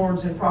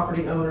landlords and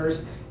property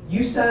owners,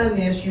 you sign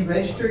this, you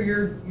register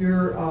your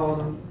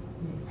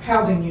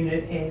housing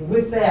unit, and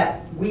with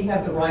that we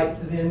have the right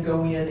to then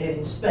go in and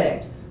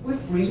inspect with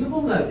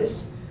reasonable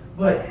notice,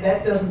 but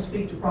that doesn't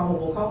speak to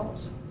probable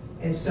cause.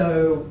 And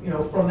so, you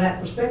know, from that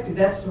perspective,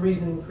 that's the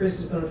reason Chris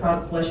is going to try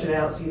to flesh it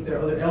out, see if there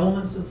are other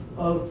elements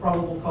of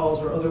probable cause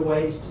or other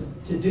ways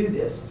to do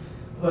this.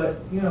 But,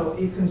 you know,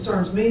 it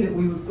concerns me that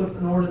we would put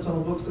an ordinance on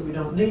the books that we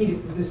don't need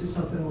if this is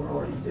something we're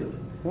already doing.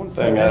 One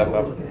thing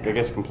I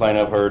guess complaint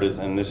I've heard is,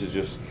 and this is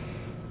just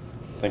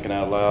thinking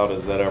out loud,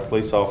 is that our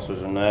police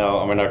officers are now,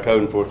 I mean, our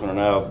code enforcement are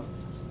now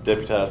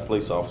deputized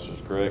police officers,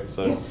 correct?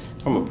 So Yes.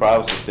 From a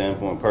privacy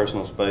standpoint,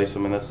 personal space, I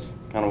mean, that's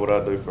kind of what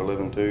I do for a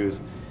living too,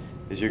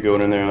 is you're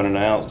going in there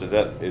unannounced. Is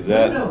that?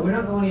 No, we're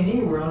not going in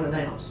anywhere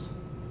unannounced.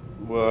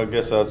 Well, I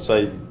guess I'd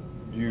say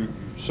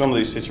some of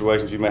these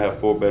situations, you may have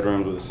 4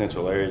 bedrooms with a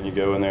central area, and you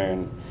go in there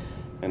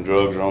and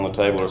drugs are on the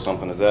table or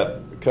something. Is that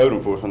code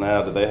enforcement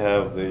now? Do they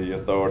have the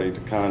authority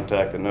to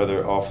contact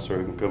another officer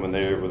who can come in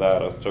there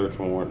without a search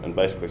warrant and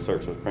basically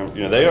search those premises?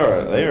 You know, they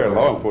are a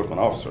law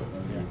enforcement officer.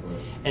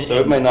 So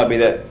it may not be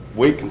that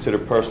we consider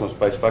personal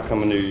space. If I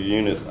come into your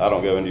unit, I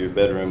don't go into your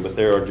bedroom, but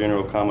there are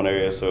general common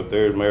areas. So if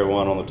there's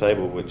marijuana on the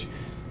table, which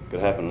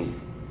could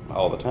happen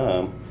all the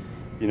time,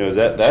 you know,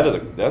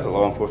 that's a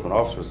law enforcement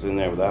officer that's in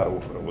there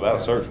without a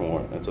search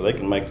warrant, and so they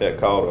can make that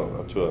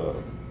call to a,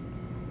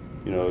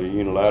 you know,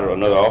 unilateral,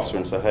 another officer,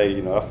 and say, hey,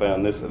 you know, I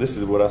found this. This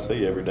is what I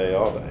see every day,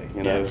 all day.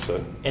 You know,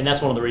 so. And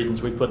that's one of the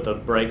reasons we put the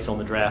brakes on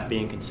the draft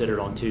being considered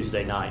on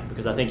Tuesday night,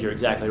 because I think you're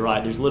exactly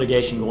right. There's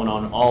litigation going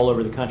on all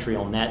over the country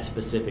on that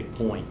specific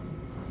point,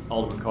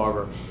 Alderman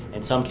Carver.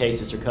 And some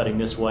cases are cutting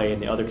this way,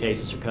 and the other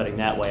cases are cutting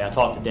that way. I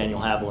talked to Daniel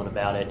Haviland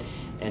about it,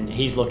 and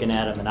he's looking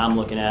at them, and I'm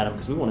looking at them,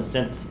 because we want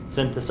to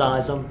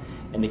synthesize them.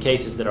 And the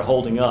cases that are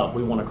holding up,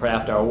 we want to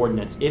craft our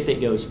ordinance, if it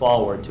goes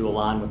forward, to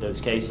align with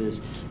those cases.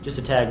 Just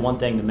to tag one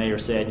thing the mayor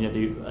said, you know,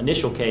 the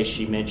initial case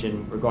she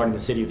mentioned regarding the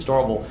city of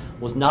Starkville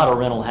was not a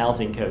rental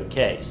housing code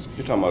case.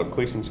 You're talking about a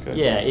Cleason's case?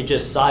 Yeah, it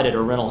just cited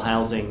a rental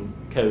housing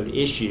code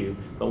issue.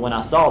 But when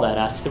I saw that,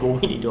 I said, well,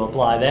 we need to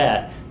apply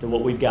that to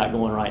what we've got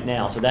going right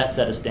now. So that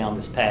set us down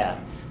this path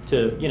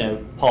to, you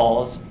know,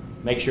 pause,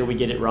 make sure we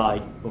get it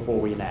right before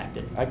we enact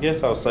it. I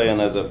guess I was saying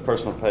as a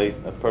personal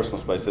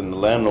space, and the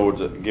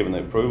landlord's giving the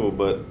approval,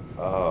 but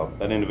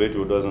that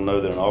individual doesn't know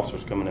that an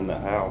officer's coming in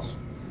that house.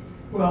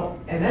 Well,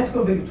 and that's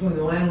going to be between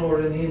the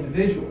landlord and the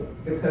individual,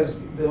 because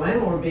the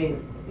landlord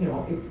being, you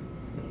know,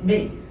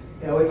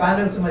 if I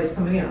know somebody's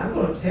coming in, I'm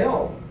going to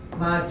tell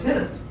my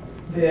tenant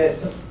that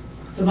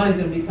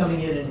somebody's going to be coming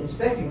in and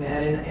inspecting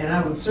that, and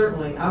I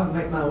would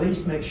make my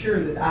lease make sure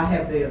that I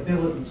have the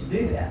ability to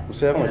do that.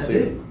 Well,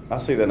 see, I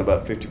see that in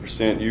about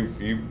 50%.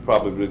 You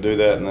probably do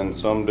that, and then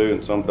some do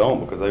and some don't,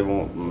 because they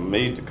want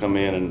me to come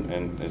in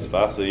and if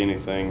I see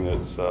anything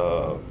that's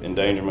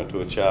endangerment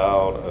to a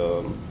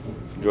child,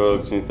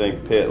 drugs,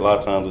 anything pet. A lot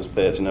of times it's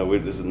pets. You know,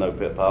 this is no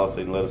pet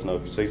policy, and let us know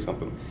if you see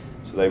something.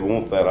 So they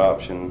want that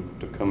option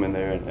to come in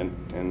there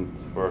and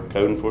for a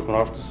code enforcement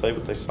officer to say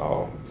what they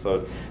saw.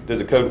 So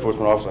does a code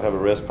enforcement officer have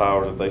arrest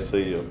powers if they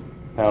see a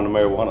pound of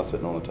marijuana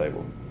sitting on the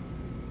table?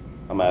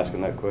 I'm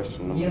asking that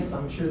question. Yes,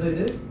 I'm sure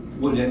they do.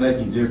 Wouldn't it make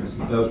any difference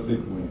if those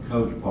people were in the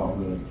code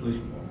department or the police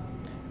department?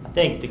 I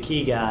think the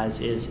key, guys,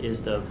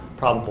 is the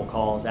probable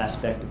cause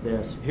aspect of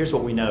this. Here's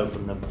what we know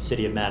from the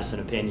City of Madison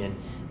opinion,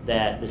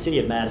 that the City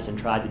of Madison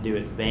tried to do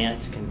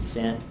advance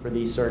consent for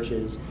these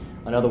searches.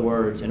 In other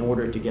words, in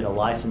order to get a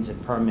license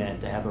and permit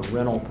to have a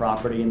rental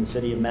property in the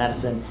City of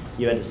Madison,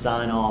 you had to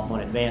sign off on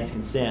advance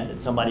consent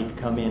that somebody could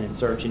come in and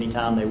search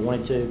anytime they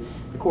wanted to.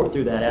 The court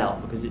threw that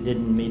out because it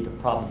didn't meet the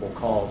probable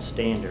cause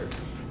standard.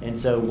 And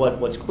so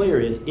what's clear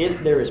is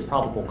if there is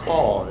probable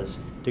cause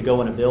to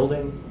go in a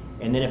building,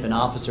 and then if an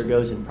officer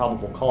goes in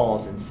probable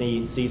cause and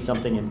sees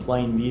something in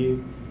plain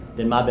view,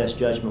 then my best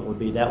judgment would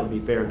be that would be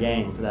fair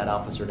game for that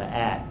officer to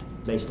act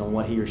based on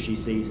what he or she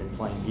sees in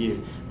plain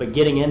view. But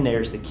getting in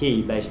there is the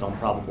key based on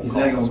probable Is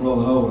cause. that gonna blow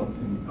the hole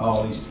in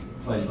all these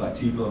places like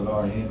T-Bill that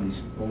already have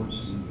these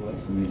ordinances in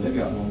place? I mean, they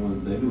got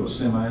one where they do a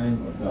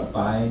semi-annual, or a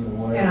biannual,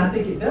 or whatever. And I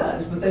think it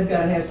does, but they've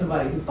got to have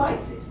somebody who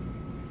fights it.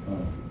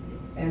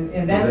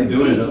 And that's They the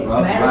do key. it It's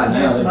right Madison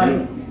had now.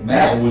 somebody.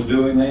 Madison was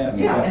doing that.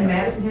 Yeah, and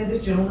Madison had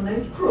this gentleman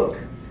named Crook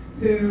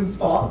who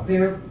fought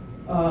their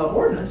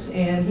ordinance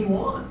and he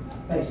won,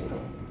 basically.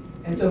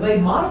 And so they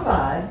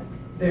modified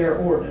their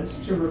ordinance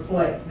to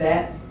reflect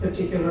that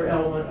particular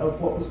element of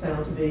what was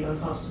found to be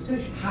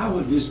unconstitutional. How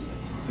would this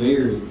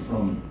vary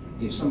from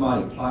if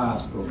somebody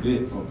applies for a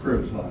bid for a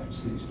privilege license,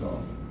 City Star?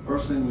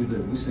 First thing we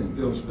do, we send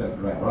the bill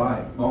inspector out,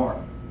 right? Mark,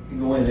 you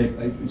go in,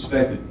 they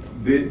inspect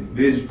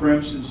business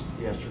premises.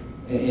 Yes, sir.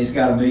 And it's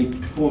got to meet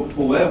for a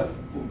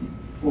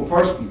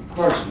person,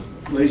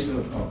 lease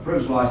a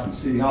privilege license,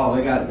 City Hall,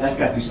 that's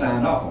got to be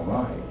signed off on,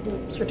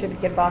 right?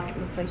 Certificate of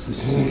occupancy. It's a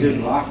certificate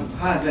of occupancy.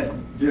 How is that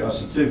a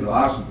certificate of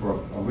occupancy for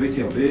a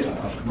retail business,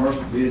 a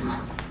commercial business?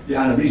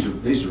 Yeah, I know this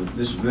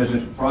is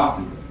residential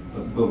property,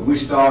 but we're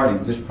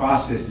starting this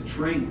process to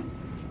treat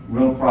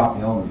rental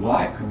property owners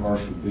like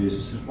commercial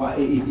businesses. Why,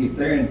 if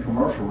they're in the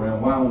commercial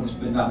realm, why would this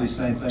not be the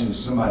same thing as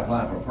somebody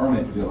applying for a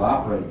permit to be able to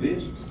operate a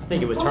business? I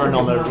think it would turn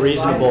on the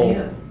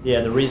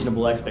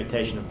reasonable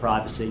expectation of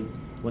privacy.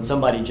 When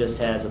somebody just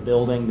has a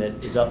building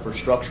that is up for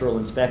structural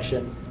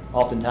inspection,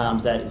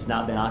 oftentimes that has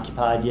not been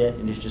occupied yet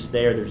and it's just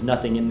there. There's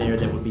nothing in there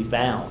that would be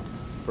found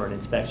for an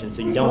inspection.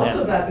 So you don't have.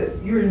 Also got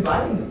that you're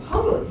inviting the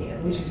public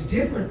in, which is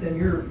different than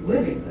you're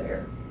living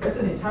there. That's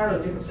an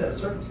entirely different set of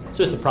circumstances.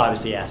 Just the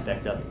privacy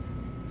aspect of it.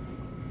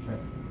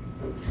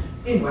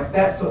 Anyway,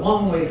 that's a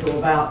long way to go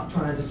about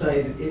trying to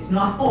say that it's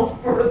not on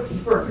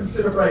for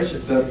consideration.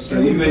 So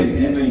you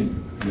mean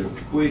the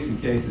Queasy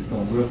case is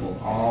going to ripple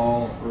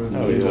all through the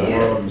world?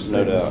 Yes.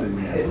 No doubt.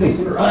 At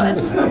least for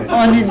us.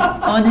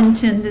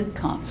 Unintended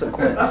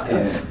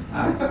consequences.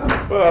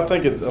 Well, I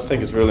think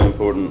it's really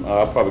important.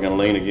 I'm probably going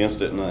to lean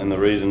against it, and the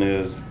reason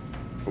is,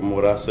 from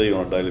what I see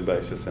on a daily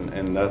basis,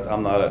 and that,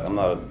 I'm not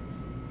a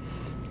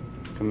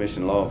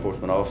commissioned law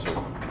enforcement officer,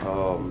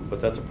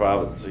 but that's a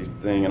privacy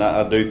thing, and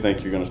I do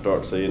think you're going to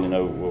start seeing,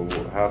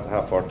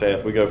 how far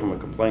task we go from a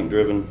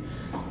complaint-driven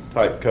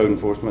type code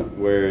enforcement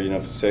where,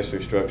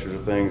 accessory structures or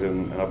things,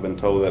 and I've been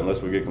told that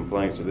unless we get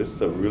complaints, so this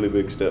is a really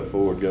big step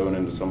forward going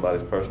into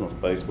somebody's personal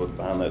space, what's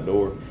behind that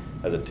door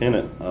as a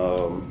tenant.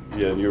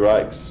 Yeah, and you're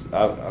right.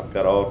 I've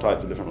got all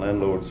types of different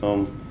landlords.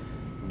 Some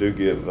do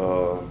give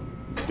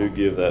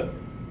that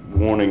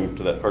warning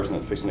to that person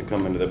that's fixing to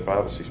come into their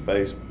private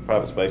space,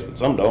 but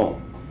some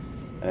don't.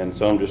 And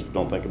some just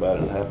don't think about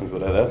it and it happens. But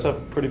that's a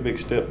pretty big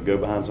step to go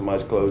behind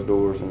somebody's closed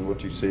doors and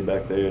what you see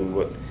back there and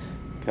what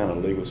kind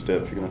of legal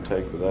steps you're going to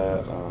take with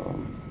that.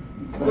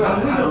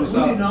 Well, we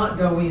do not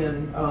go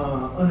in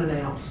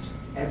unannounced,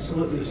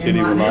 absolutely. The city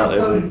and right will now, not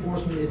code ever-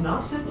 enforcement is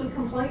not simply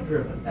complaint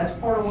driven. That's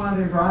part of why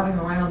they're driving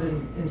around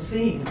and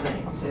seeing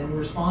things and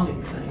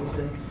responding to things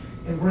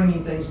and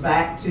bringing things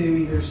back to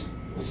either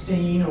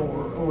Steen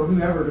or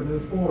whoever to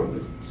move forward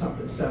with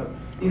something. So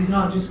it's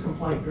not just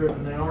complaint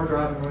driven. They are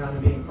driving around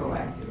and being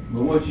proactive.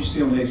 But what you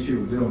see on the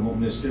exterior building won't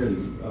necessarily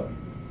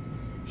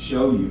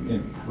show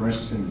you, for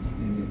instance,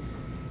 in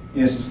the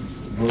instance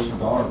of Wilson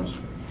Gardens,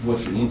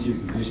 what's the interior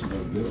condition of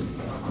the building.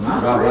 I mean,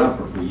 drive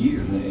around for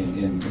years,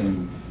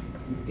 and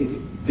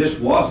this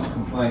wasn't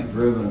complaint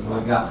driven until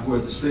it got to where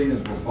the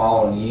ceilings were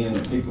falling in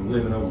and people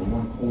living over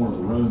one corner of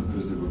the room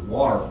because there was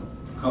water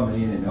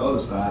coming in the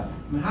other side.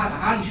 I mean,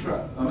 how do you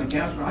strike? I mean,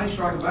 Counselor, how do you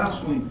strike a balance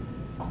between?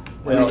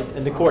 Well,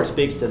 and the court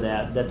speaks to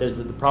that there's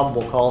the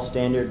probable cause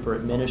standard for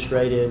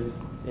administrative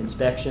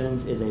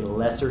inspections is a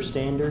lesser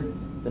standard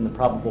than the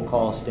probable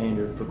cause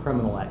standard for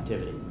criminal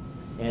activity.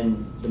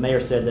 And the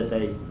mayor said that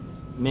they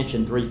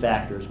mentioned three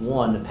factors.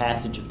 One, the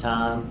passage of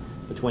time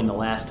between the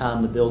last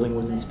time the building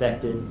was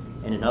inspected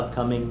and an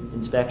upcoming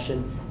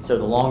inspection. So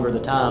the longer the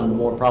time, the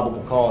more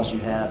probable cause you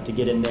have to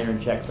get in there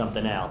and check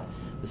something out.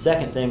 The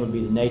second thing would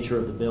be the nature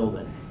of the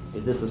building.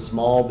 Is this a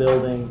small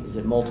building? Is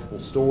it multiple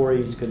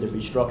stories? Could there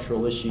be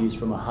structural issues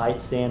from a height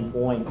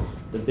standpoint?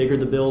 The bigger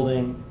the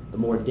building, the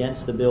more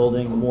dense the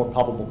building, the more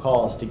probable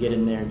cause to get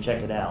in there and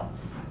check it out.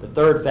 The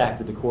third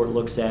factor the court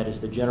looks at is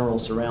the general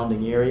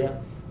surrounding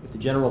area. If the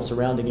general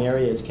surrounding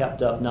area is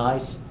kept up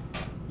nice,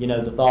 you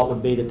know, the thought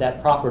would be that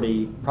that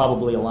property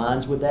probably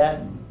aligns with that.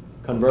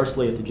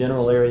 Conversely, if the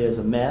general area is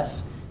a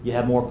mess, you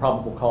have more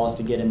probable cause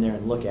to get in there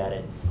and look at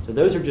it. So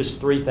those are just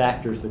three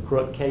factors the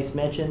Crook case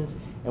mentions,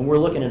 and we're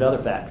looking at other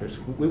factors.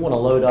 We want to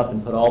load up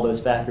and put all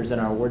those factors in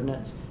our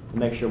ordinance to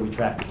make sure we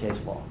track the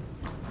case law.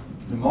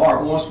 And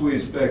Mark, once we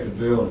inspect the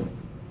building,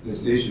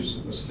 this issue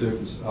of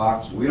certificates of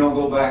occupancy, we don't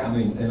go back, I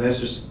mean, unless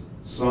there's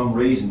some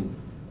reason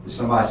that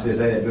somebody says,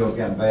 hey, that building's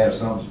gotten bad or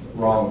something's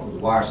wrong with the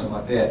wire or something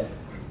like that,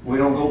 we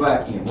don't go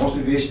back in. Once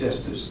we've issued that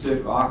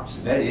certificate of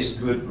occupancy, that is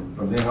good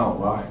from then on,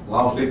 right? As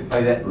long as people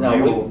pay that No,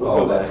 renewal, we'll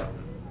all go that.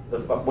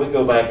 back. We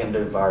go back and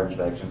do fire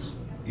inspections.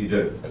 You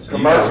do. So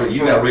Commercial.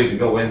 you got reason to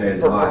go in there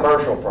For tonight.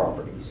 commercial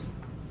properties.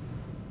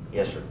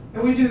 Yes, sir.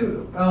 And we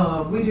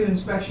do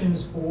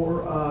inspections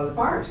for the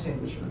fire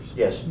extinguishers.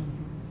 Yes.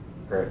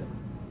 Correct.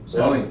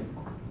 So I mean,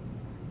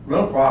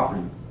 rental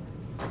property,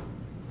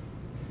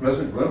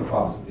 residential rental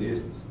property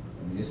is business.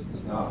 I mean,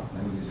 it's not,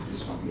 I mean,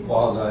 it's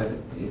qualifies,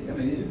 I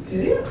mean, It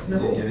is,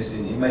 no.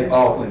 It may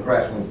fall when it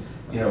cracks when,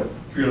 you know,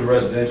 purely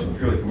residential and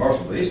purely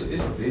commercial, but it's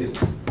a business.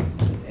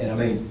 And I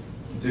mean,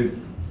 do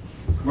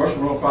commercial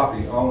rental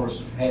property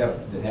owners that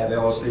have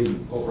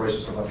LLC,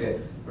 corporations, stuff like that,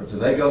 or do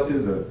they go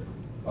through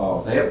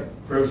they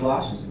have privilege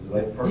licensing, do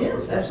they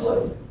purchase? Yes,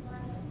 absolutely.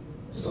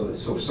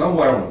 So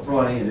somewhere on the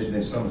front end, there's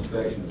been some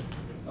inspection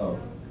of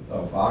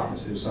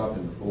occupancy or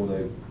something before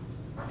they,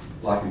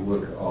 like you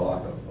would,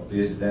 like a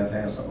business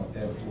downtown, something like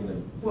that, before they.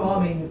 Well,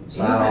 I mean,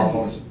 sign off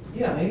on anytime, it.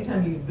 yeah,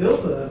 anytime you've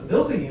built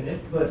a unit,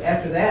 but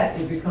after that,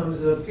 it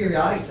becomes a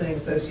periodic thing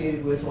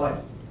associated with like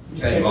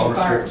Change inspecting of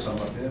ownership fire. or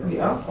something like that.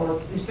 Yeah,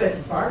 or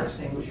inspecting fire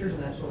extinguishers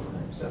and that sort of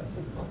thing, so.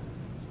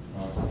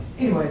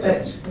 Anyway,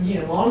 that's,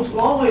 again,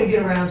 long way to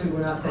get around to,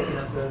 we're not taking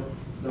up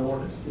the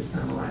ordinance this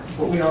time around,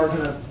 but we are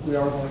going to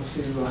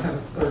have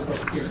a third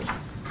public hearing.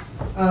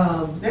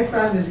 Next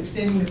item is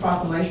extending the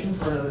proclamation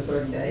for another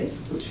 30 days,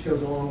 which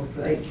goes along with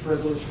the 8th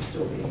resolution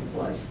still being in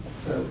place.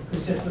 So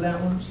consent for that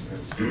one.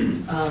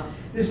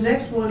 This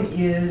next one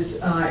is,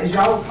 as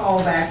y'all recall,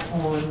 back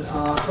on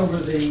October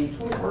the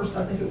 21st,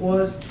 I think it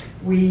was,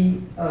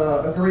 we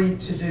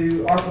agreed to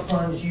do ARPA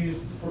funds used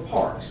for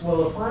parks.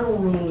 Well, the final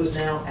rule is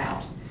now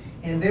out,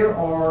 and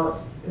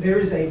there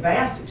is a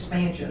vast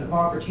expansion of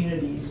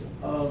opportunities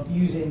of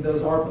using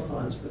those ARPA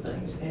funds for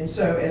things. And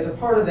so as a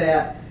part of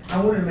that,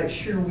 I wanted to make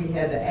sure we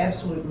had the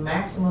absolute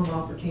maximum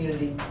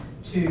opportunity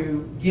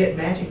to get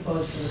matching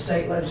funds from the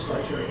state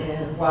legislature.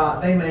 And while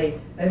they may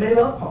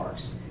love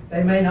parks,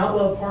 they may not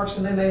love parks,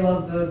 and they may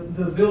love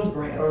the build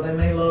grant, or they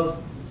may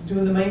love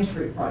doing the Main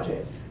Street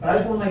project. But I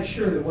just want to make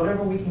sure that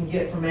whatever we can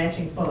get from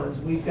matching funds,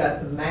 we've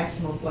got the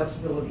maximum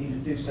flexibility to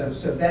do so.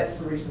 So that's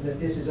the reason that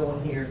this is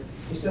on here,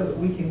 is so that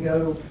we can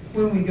go,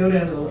 when we go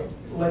down to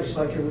the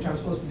legislature, which I'm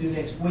supposed to do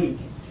next week,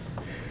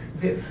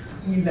 that,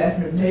 you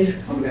laughing at me?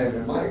 I'm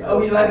laughing at Mike.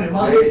 Oh, you're laughing at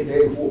Mike?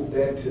 They whooped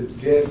that to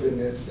death in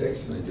that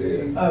section.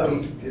 They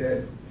beat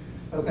that.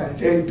 Okay.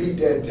 They beat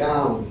that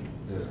down.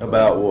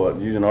 About what?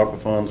 Using ARPA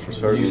funds for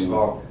certain? Use of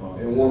ARPA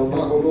funds. They want to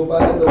knock on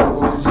nobody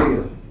door, go to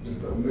jail.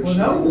 Make Well,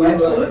 sure no, you do it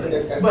absolutely.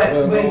 right.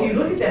 But if you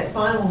look at that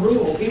final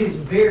rule, it is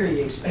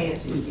very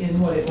expansive in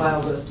what it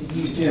allows us to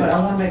use. Yeah. But I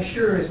want to make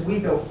sure as we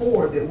go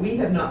forward that we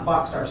have not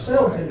boxed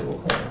ourselves into a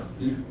corner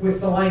with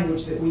the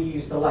language that we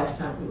used the last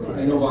time we did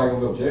Ain't nobody this. gonna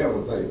go to jail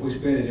with it. If we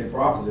spend it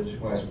improperly, they're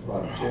just gonna ask for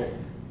a private check.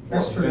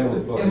 That's true.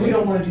 Penalty plus And we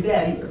don't want to do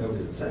that Okay.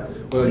 either, so.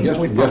 Well, We'd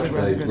probably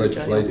rather yesterday's go to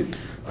jail. legislative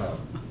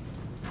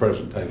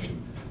presentation,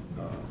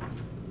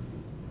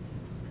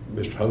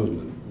 Mr.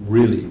 Hoseman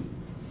really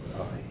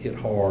hit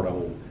hard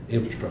on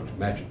infrastructure,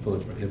 matching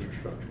funds for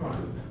infrastructure. Right.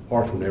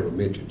 Parks were never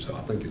mentioned, so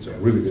I think it's a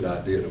really good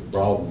idea to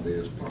broaden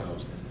this,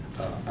 because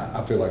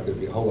I feel like there'd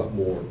be a whole lot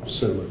more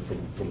sentiment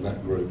from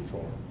that group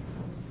for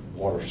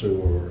water,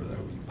 sewer,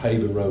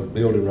 paving roads,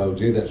 building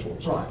roads, any of that sort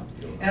of Right. stuff.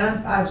 You know.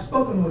 And I've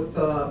spoken with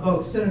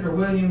both Senator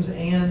Williams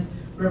and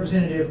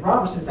Representative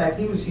Robertson. In fact,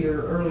 he was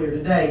here earlier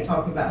today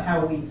talking about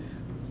how we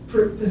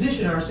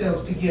position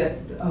ourselves to get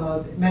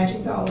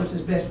matching dollars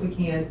as best we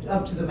can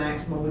up to the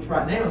maximum, which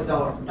right now is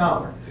dollar for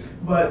dollar.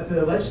 But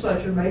the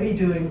legislature may be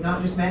doing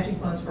not just matching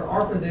funds for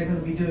ARPA, they're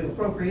going to be doing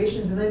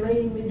appropriations, and they may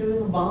even be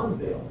doing a bond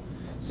bill.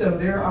 So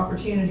there are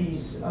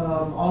opportunities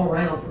all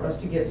around for us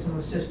to get some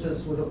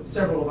assistance with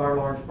several of our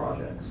large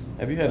projects.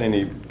 Have you had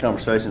any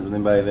conversations with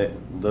anybody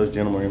those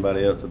gentlemen or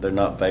anybody else, that they're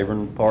not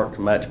favoring parks,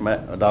 match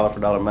a dollar for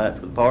dollar match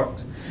with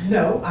parks?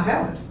 No, I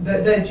haven't.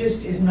 That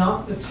just is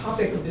not the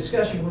topic of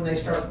discussion when they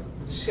start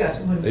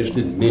discussing. When They just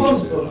didn't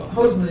mention it.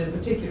 Hoseman in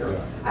particular. Yeah.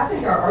 I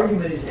think our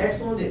argument is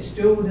excellent. It's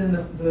still within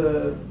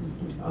the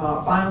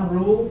final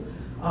rule.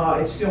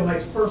 It still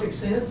makes perfect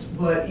sense,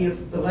 but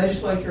if the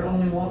legislature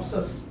only wants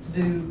us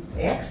to do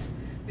X,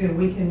 then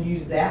we can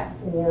use that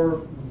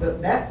for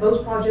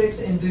those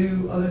projects and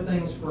do other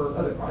things for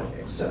other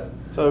projects, so.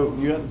 So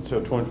you have until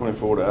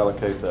 2024 to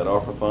allocate that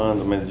ARPA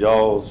funds. I mean,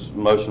 y'all's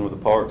motion with the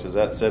parks, is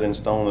that set in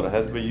stone that it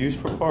has to be used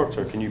for parks,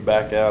 or can you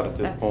back out at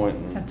this point?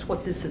 and- That's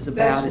what this is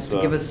about, is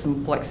to give us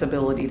some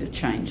flexibility to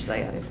change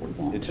that if we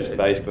want to. It's just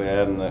basically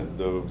adding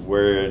the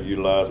where it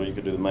utilized, where you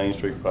could do the Main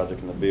Street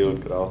project and the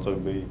build could also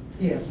be.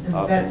 Yes, and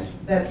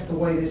that's the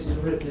way this is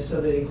written, is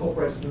so that it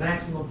incorporates the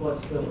maximum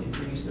flexibility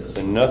for use of those.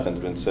 And nothing's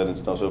been set in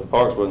stone. So if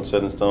parks wasn't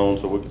set in stone,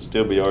 so we could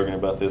still be arguing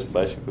about this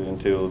basically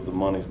until the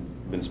money's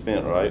been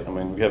spent, right? I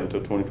mean, we have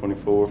until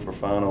 2024 for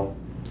final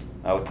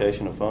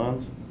allocation of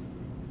funds.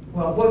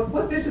 Well,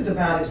 what this is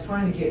about is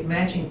trying to get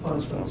matching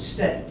funds from the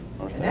state.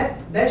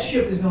 And that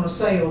ship is gonna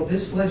sail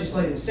this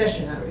legislative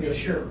session, I feel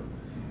sure.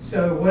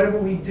 So whatever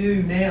we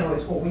do now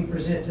is what we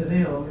present to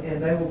them,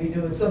 and they will be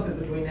doing something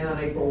between now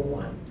and April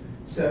 1.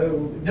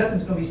 So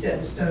nothing's gonna be set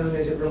in stone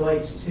as it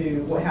relates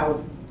to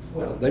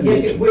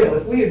yes, it will.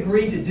 If we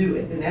agree to do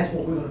it, then that's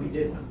what we're gonna be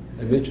doing.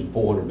 They mentioned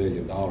 $400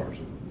 million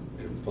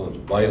in funds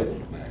available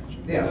to match.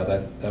 Yeah. Now,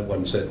 that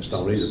wasn't set in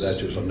stone either, that's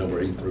just a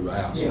number he threw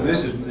out. So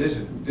this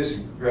is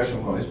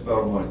congressional money, this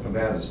federal money come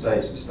down to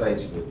the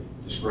states, the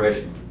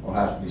discretion on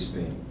how to be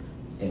spent.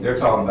 And they're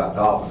talking about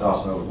dollar for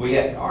dollar. So we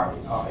have,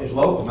 it's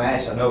local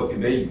match, I know it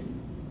can be,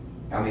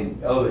 I mean,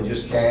 other than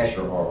just cash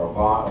or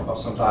bond, or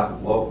some type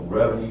of local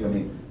revenue, I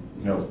mean,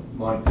 you know,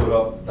 money put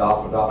up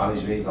dollar for dollar, I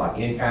mean, like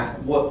in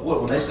kind,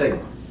 when they say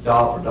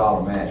dollar for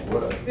dollar match,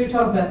 what? They're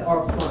talking about the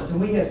ARPA funds,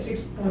 and we have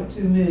 $6.2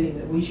 million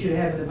that we should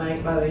have in the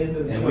bank by the end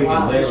of July. And we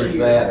can leverage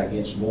that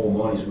against more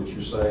money, is what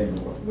you're saying?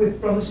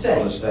 From the state.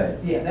 From the state.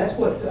 Yeah, that's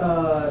what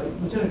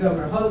Lieutenant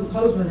Governor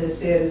Hoseman has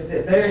said, is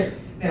that they're,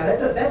 now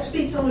that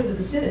speaks only to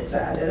the Senate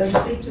side, that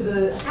doesn't speak to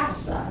the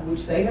House side,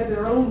 which they have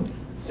their own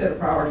set of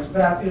priorities,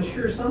 but I feel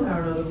sure somehow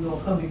or another we're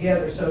gonna come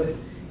together so that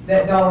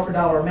that dollar for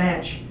dollar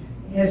match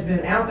has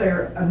been out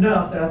there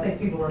enough that I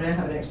think people are now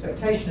having an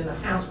expectation, and the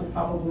House will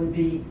probably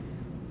be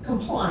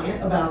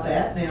compliant about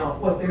that. Now,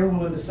 what they're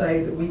willing to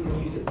say that we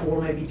can use it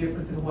for may be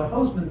different than what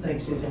Hoseman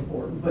thinks is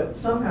important, but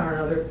somehow or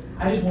another,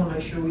 I just want to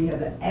make sure we have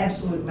the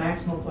absolute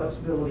maximum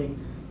flexibility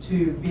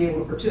to be able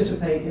to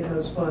participate in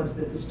those funds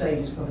that the state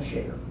is going to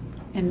share.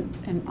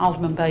 And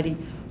Alderman Beatty,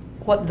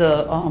 what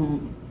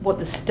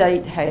the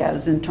state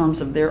has in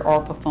terms of their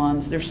ARPA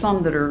funds, there's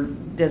some that are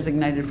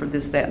designated for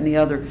this, that, and the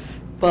other,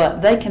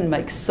 but they can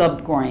make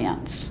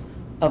sub-grants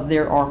of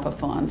their ARPA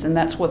funds, and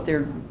that's what they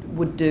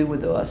would do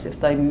with us. If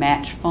they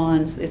match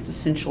funds, it's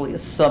essentially a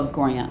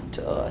sub-grant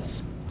to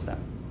us. So.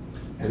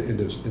 In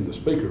the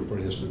speaker, for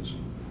instance,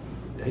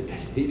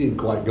 he didn't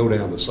quite go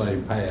down the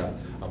same path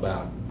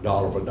about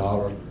dollar for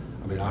dollar.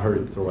 I mean, I heard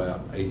him throw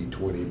out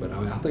 80-20, but I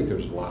mean, I think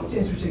there's a lot of. It's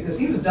interesting because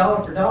he was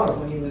dollar for dollar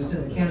when he was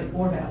in the county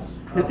courthouse.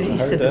 He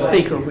said the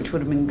speaker, which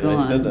would have been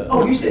gone.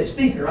 Oh, you said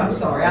speaker. I'm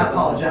sorry. I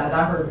apologize.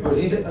 I heard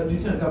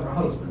Lieutenant Governor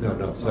Hoseman.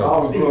 No. So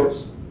all the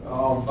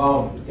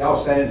books,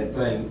 y'all saying that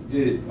thing,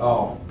 did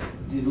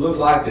it look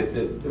like that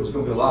there was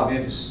going to be a lot of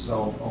emphasis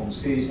on the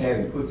cities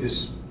having put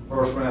this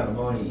first round of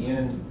money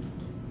in,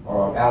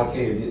 or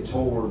allocated it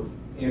toward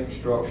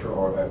infrastructure,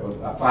 or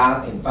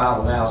in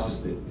final analysis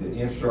that the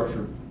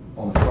infrastructure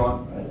on the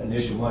front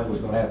initial money was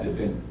going to have to have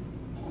been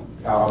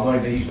our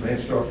money to use for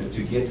infrastructure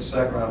to get the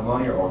second round of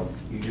money, or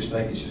you just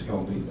think it's just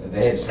going to be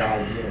they had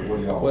decided yet, or what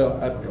do y'all? Well,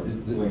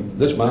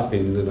 this is my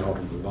opinion. Then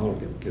Alderman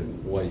Vaughn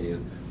can weigh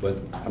in. But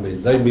I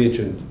mean, they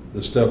mentioned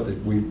the stuff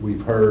that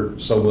we've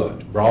heard so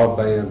much: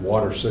 broadband,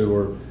 water,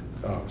 sewer,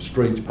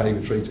 streets,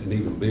 paving streets, and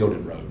even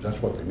building roads.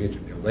 That's what they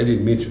mentioned. You know, they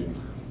didn't mention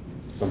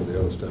some of the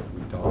other stuff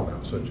we talked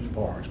about, such as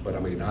parks. But I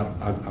mean,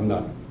 I'm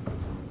not.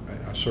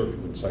 I certainly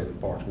wouldn't say that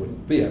parks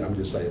wouldn't fit. I'm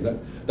just saying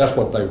that's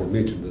what they were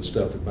mentioning, the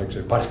stuff that makes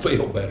everybody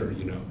feel better,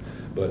 you know.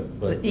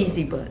 But the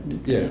easy button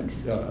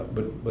things. Yeah,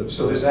 but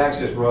so this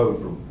access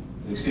road from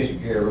the extension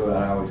of Gary Road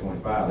on Highway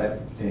 25,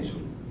 that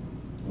potentially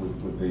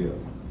would be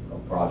a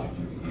project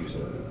you could use.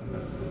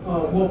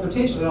 Well,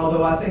 potentially,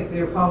 although I think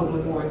they're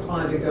probably more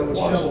inclined to go with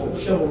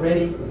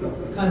shovel-ready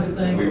kinds of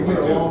things.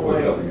 We're a long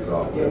way.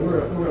 Yeah,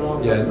 we're a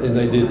long way. Yeah, and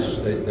they did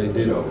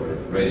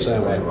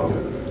sound like, you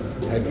know,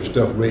 have your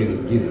stuff ready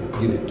and get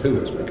it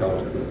to us,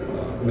 because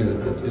I mean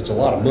it's a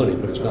lot of money,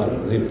 but it's not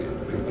unlimited.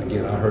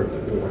 Again, I heard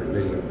the $400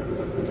 million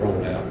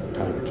thrown out a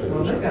time or two.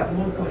 Well, they've got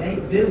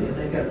 $1.8 billion.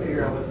 They've got to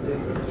figure out what to do.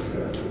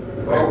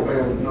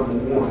 Broadband was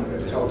 #1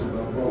 that talked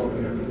about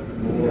broadband.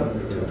 More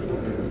than they talked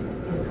about that.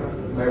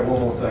 Mayor, one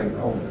more thing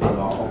on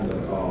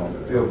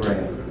the field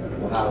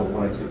grant, Highway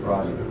 182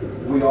 project.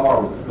 We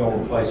are going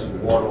to replace the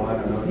water line.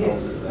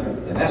 Yes.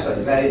 And that's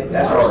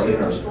already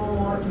in our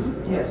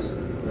stormwater. Yes.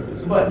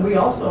 But we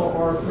also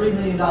are $3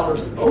 million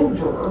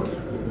over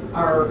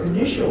our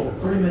initial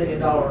 $3 million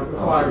required.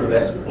 I'm sure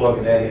that's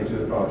plugging that into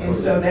the project. And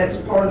so that's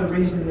part of the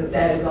reason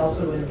that is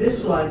also in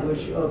this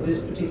language of this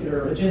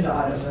particular agenda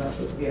item that I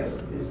put together,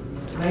 is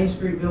Main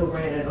Street Bill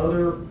Grant and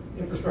other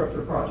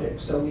infrastructure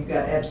projects. So we've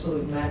got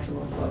absolute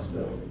maximum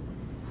flexibility.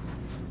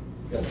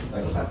 Good.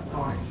 Thank you.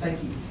 All right,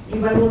 thank you.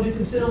 Anybody want to do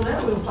consent on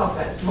that? We'll talk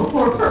about it some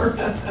more.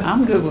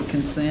 I'm good with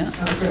consent.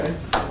 Okay.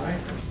 All right,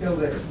 let's go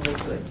there.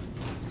 Let's see.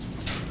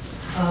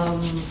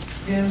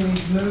 Then we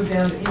move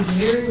down to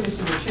engineering. This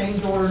is a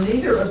change order.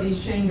 Neither of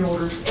these change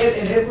orders,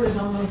 and Edward is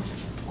on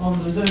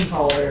the Zoom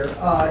call there.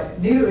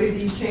 Neither of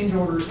these change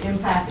orders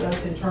impact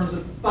us in terms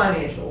of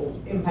financial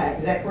impact.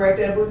 Is that correct,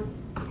 Edward?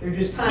 They're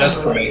just time related.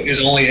 That's correct.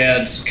 It only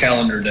adds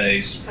calendar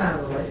days. Time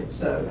related,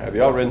 so. Have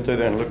y'all ridden through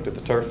there and looked at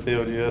the turf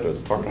field yet, or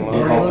the parking lot?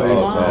 Yeah, it looks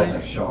Oh, it's nice.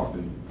 awesome.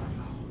 Shocking.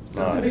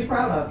 Something to be Nice.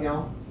 proud of,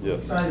 y'all. Yep.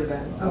 Excited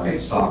about it. Okay.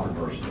 Soccer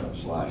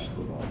versus slash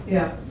football.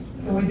 Yeah.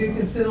 Can we do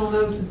consent on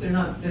those since they're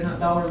not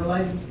dollar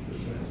related?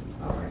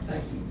 All right,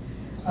 thank you.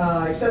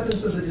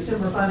 Acceptance of the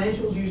December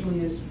financials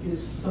usually is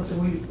something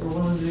we're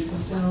willing to do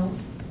consent on.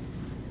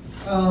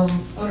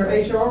 Under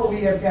HR,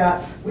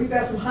 we've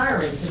got some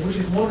hirings, and which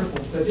is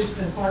wonderful because it's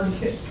been hard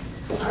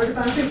to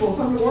find people to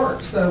come to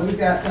work. So we've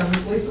got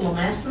Ms. Lisa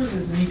LeMasters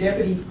as the new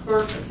deputy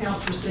clerk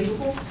accounts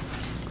receivable,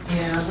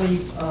 and I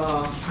believe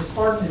Ms.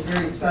 Harden is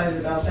very excited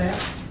about that.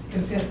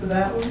 Consent for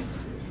that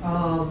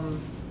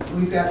one.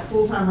 We've got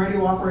full-time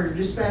radio operator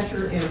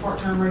dispatcher and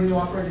part-time radio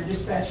operator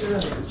dispatcher. I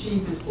think the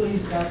chief is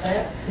pleased about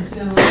that.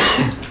 Consent on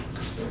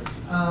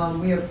that.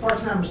 We have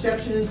part-time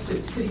receptionist at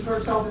the city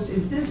clerk's office.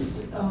 Is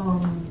this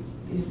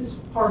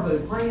part of a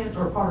grant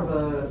or part of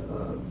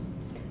a?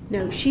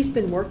 No, she's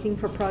been working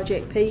for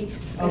Project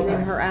Peace, and then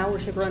Okay. her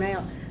hours have run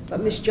out.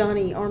 But Miss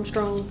Johnny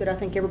Armstrong, that I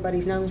think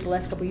everybody's known for the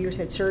last couple of years,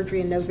 had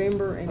surgery in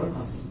November and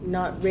is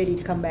not ready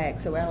to come back.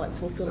 So Alex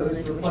will fill in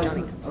until Miss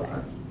Johnny comes back.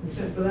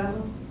 Consent for that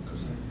one?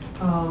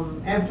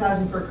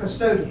 Advertising for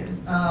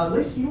custodian.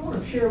 Lisa, you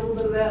want to share a little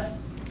bit of that?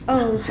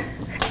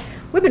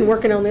 We've been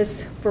working on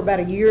this for about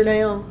a year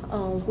now.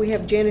 We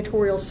have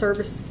janitorial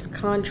service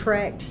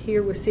contract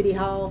here with City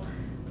Hall.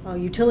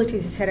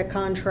 Utilities has had a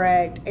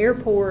contract.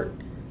 Airport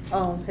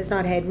has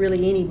not had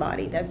really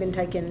anybody. They've been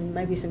taking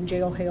maybe some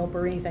jail help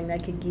or anything they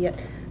could get.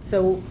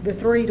 So the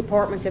three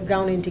departments have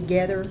gone in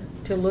together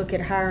to look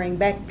at hiring.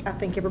 Back, I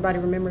think everybody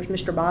remembers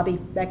Mr. Bobby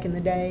back in the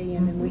day,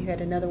 and then we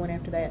had another one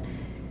after that.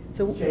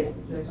 So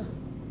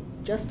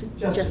Justin.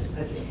 That's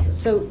it.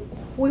 So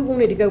we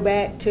wanted to go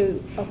back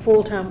to a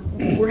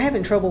full-time. We're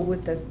having trouble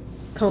with the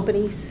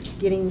companies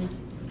getting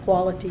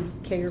quality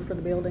care for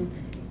the building,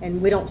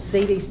 and we don't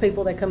see these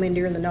people that come in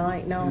during the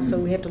night and all, so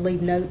we have to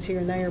leave notes here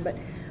and there. But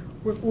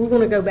we're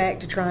going to go back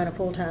to trying a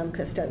full-time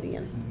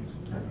custodian.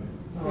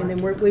 And then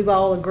we've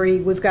all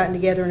agreed, we've gotten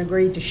together and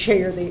agreed to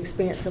share the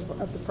expense of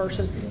the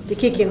person to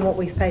kick in what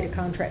we've paid a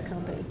contract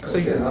company. So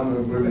I'm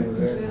in agreement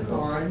with that.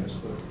 All right.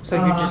 So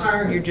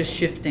you're just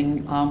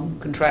shifting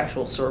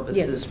contractual services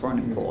Yes. for an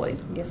employee?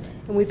 Yes,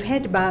 and we've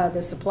had to buy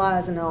the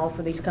supplies and all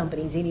for these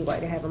companies anyway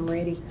to have them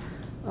ready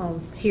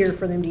here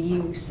for them to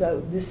use.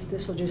 So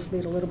this will just be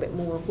a little bit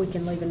more. We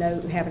can leave a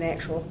note and have an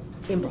actual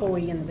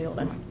employee in the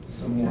building.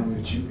 Someone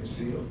that you can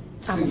see.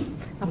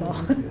 I'm all.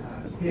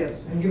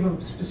 Yes, and give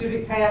them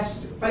specific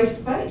tasks face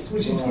to face,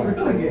 which is really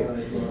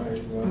good.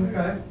 Right.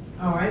 Okay,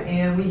 all right,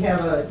 and we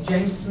have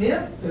James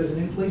Smith, who's a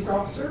new police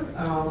officer,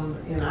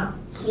 and I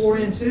swore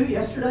in too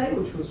yesterday,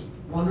 which was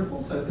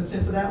wonderful, so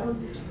consent for that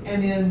one.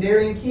 And then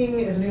Darian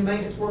King as a new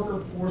maintenance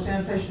worker for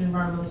sanitation and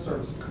environmental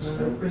services. And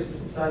I know Chris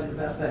is excited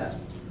about that.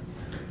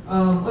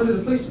 Under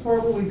the police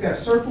department, we've got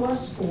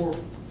surplus for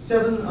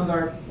 7 of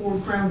our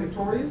Ford Crown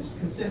Victorias,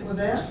 consent with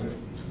that.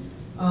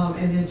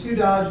 And then 2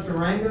 Dodge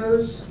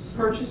Durangos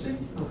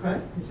purchasing, okay,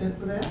 consent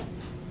for that.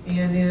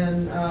 And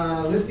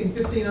then listing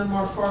 15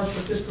 unmarked cars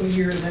for fiscal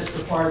year, and that's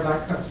required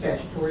by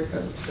statutory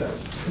code, so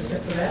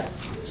consent for that.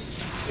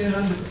 Then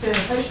under the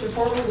sanitation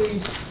department, we're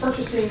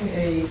purchasing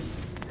a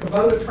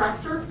Kubota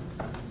tractor.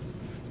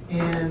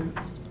 And,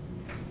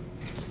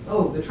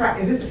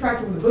 is this the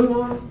tractor with the boom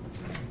arm?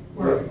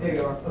 There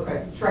you are,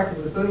 okay, tractor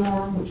with a boom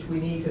arm, which we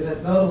need, because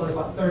that other one's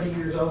like 30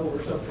 years old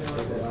or something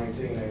like that.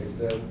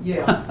 1987.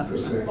 Yeah.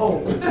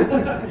 Oh,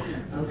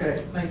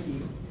 okay, thank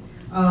you.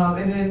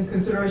 And then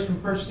consideration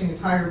of purchasing a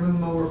tire boom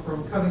mower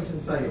from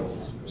Covington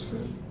Sales.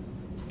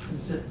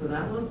 Consent for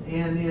that one.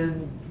 And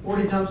then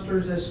 40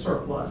 dumpsters as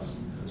surplus.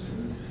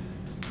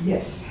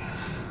 Yes,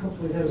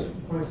 hopefully those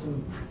bring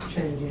some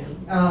change in.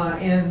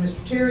 And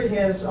Mr. Terry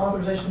has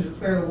authorization to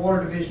declare the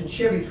water division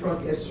Chevy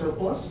truck as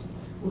surplus.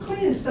 We're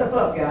cleaning stuff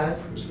up,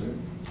 guys.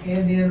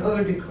 And then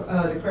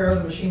declare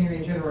other machinery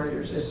and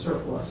generators as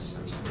surplus.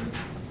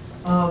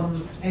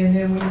 And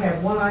then we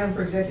have one item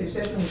for executive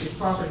session, which is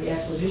property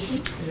acquisition,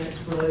 and that's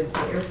related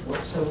to the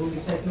airport, so we'll be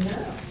taking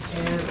that up.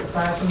 And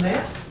aside from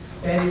that,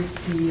 that is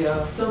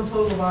the sum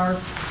total of our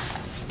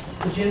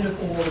agenda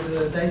for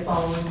the day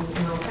following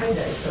MLK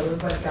Day. So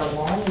everybody's got a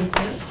long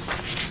weekend.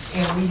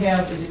 And we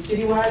have, is it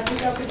citywide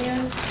pickup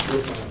again?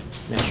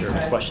 Make sure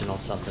Okay. question on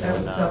something. That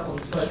was a on, tough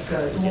one, but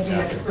it won't be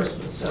after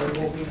Christmas, so it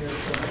won't be here.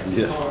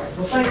 Yeah. All right.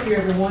 Well, thank you,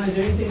 everyone. Is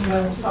there anything you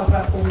want to talk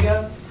about before we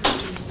go?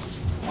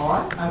 All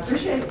right, I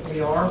appreciate it. We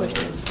are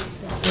adjourned.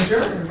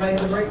 Everybody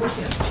have a great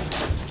weekend.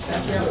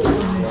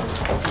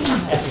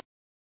 Thank you.